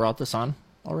kind of brought this on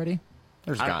already?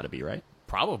 There's got to be, right?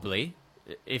 Probably.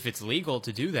 If it's legal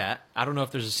to do that. I don't know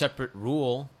if there's a separate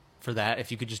rule for that,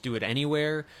 if you could just do it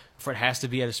anywhere, or it has to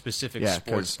be at a specific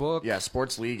sports book. Yeah,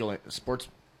 sports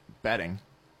betting,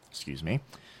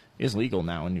 is legal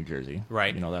now in New Jersey.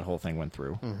 Right. That whole thing went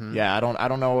through. Mm-hmm. Yeah, I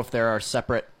don't know if there are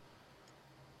separate,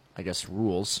 I guess,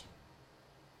 rules.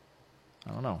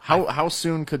 I don't know. How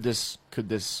soon could this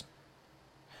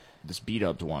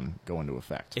B-Dubs one go into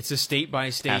effect? It's a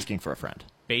state-by-state asking for a friend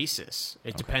basis.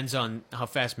 It depends on how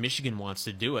fast Michigan wants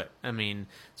to do it. I mean,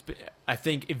 I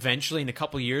think eventually in a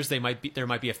couple of years there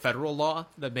might be a federal law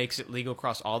that makes it legal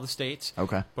across all the states.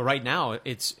 Okay. But right now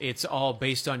it's all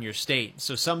based on your state.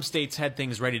 So some states had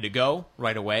things ready to go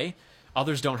right away.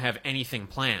 Others don't have anything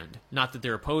planned. Not that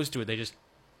they're opposed to it, they just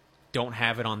don't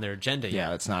have it on their agenda yet.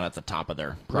 Yeah, it's not at the top of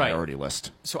their priority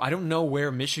list. So I don't know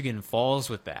where Michigan falls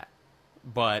with that.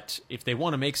 But if they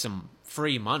want to make some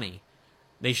free money,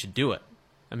 they should do it.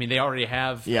 I mean, they already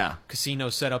have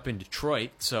casinos set up in Detroit,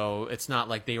 so it's not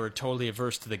like they were totally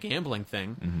averse to the gambling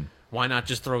thing. Mm-hmm. Why not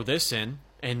just throw this in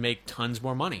and make tons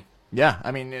more money? Yeah,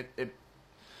 I mean,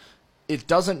 it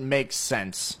doesn't make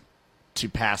sense to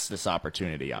pass this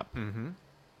opportunity up. Mm-hmm.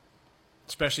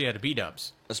 Especially at a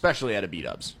B-Dubs.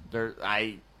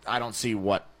 I don't see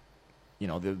what,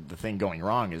 the thing going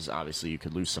wrong is obviously you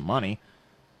could lose some money.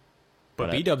 But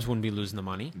B-Dubs wouldn't be losing the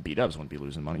money. B-Dubs wouldn't be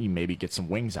losing money. You maybe get some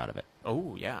wings out of it.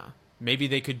 Oh, yeah. Maybe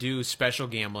they could do special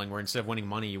gambling where instead of winning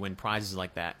money, you win prizes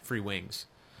like that. Free wings.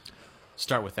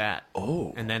 Start with that.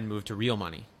 Oh. And then move to real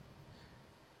money.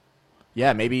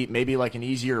 Yeah, maybe like an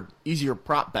easier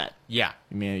prop bet. Yeah.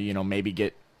 I mean, maybe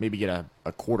get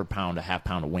a quarter pound, a half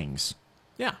pound of wings.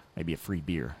 Yeah. Maybe a free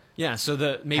beer. Yeah, so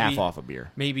maybe half off a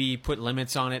beer. Maybe put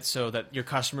limits on it so that your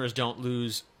customers don't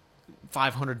lose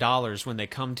 $500 when they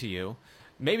come to you.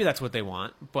 Maybe that's what they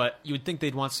want, but you would think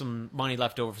they'd want some money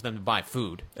left over for them to buy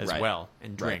food as well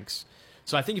and drinks. Right.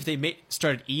 So I think if they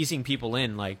started easing people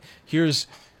in, have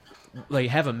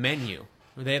a menu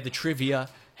where they have the trivia,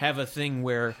 have a thing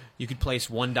where you could place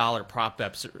 $1 prop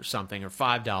bets or something, or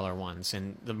 $5 ones,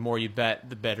 and the more you bet,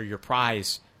 the better your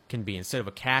prize can be. Instead of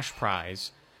a cash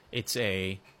prize, it's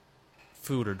a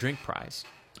food or drink prize.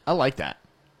 I like that.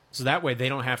 So that way they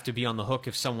don't have to be on the hook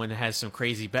if someone has some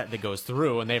crazy bet that goes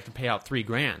through and they have to pay out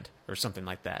 $3,000 or something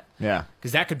like that. Yeah.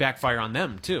 Because that could backfire on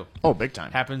them too. Oh, big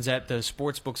time. Happens at the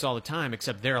sports books all the time,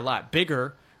 except they're a lot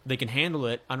bigger. They can handle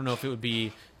it. I don't know if it would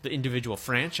be the individual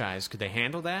franchise. Could they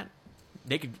handle that?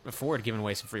 They could afford giving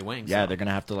away some free wings. Yeah, they're going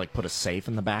to have to put a safe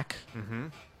in the back. Mm-hmm.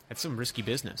 That's some risky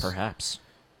business. Perhaps.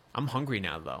 I'm hungry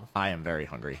now, though. I am very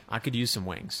hungry. I could use some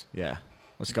wings. Yeah.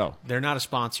 Let's go. They're not a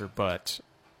sponsor, but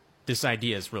this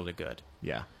idea is really good.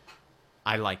 Yeah.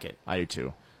 I like it. I do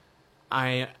too.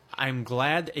 I'm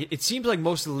glad. It seems like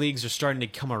most of the leagues are starting to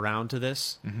come around to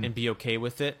this and be okay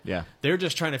with it. Yeah. They're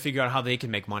just trying to figure out how they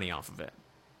can make money off of it,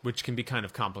 which can be kind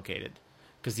of complicated.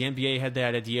 Because the NBA had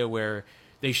that idea where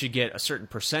they should get a certain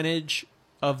percentage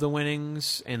of the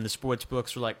winnings, and the sports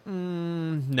books were like,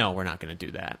 no, we're not going to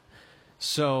do that.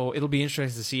 So it'll be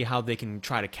interesting to see how they can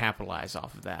try to capitalize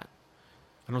off of that.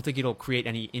 I don't think it'll create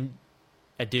any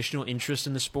additional interest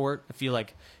in the sport. I feel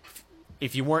like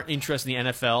if you weren't interested in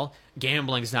the NFL,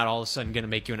 gambling's not all of a sudden going to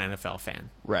make you an NFL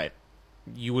fan. Right.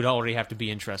 You would already have to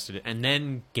be interested and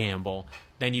then gamble.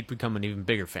 Then you'd become an even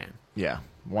bigger fan. Yeah.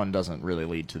 One doesn't really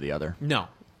lead to the other. No,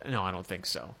 I don't think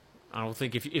so. I don't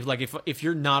think if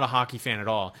you're not a hockey fan at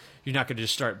all, you're not going to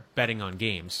just start betting on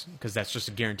games because that's just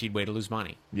a guaranteed way to lose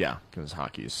money. Yeah, because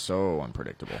hockey is so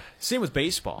unpredictable. Same with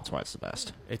baseball. That's why it's the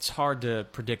best. It's hard to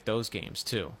predict those games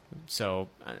too. So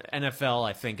NFL,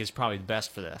 I think, is probably the best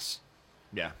for this.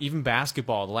 Yeah. Even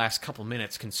basketball, the last couple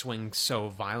minutes can swing so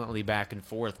violently back and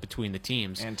forth between the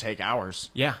teams. And take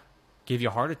hours. Yeah. Give you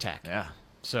a heart attack. Yeah.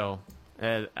 So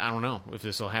I don't know if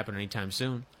this will happen anytime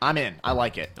soon. I'm in. I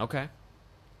like it. Okay.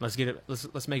 Let's get it.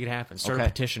 Let's make it happen. Start a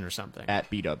petition or something. At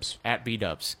B-Dubs. At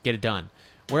B-Dubs. Get it done.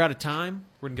 We're out of time.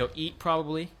 We're going to go eat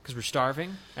probably because we're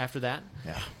starving after that.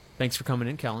 Yeah. Thanks for coming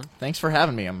in, Kellen. Thanks for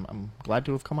having me. I'm glad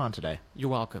to have come on today.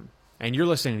 You're welcome. And you're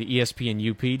listening to ESPN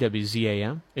UP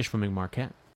WZAM, Ishmael Marquette.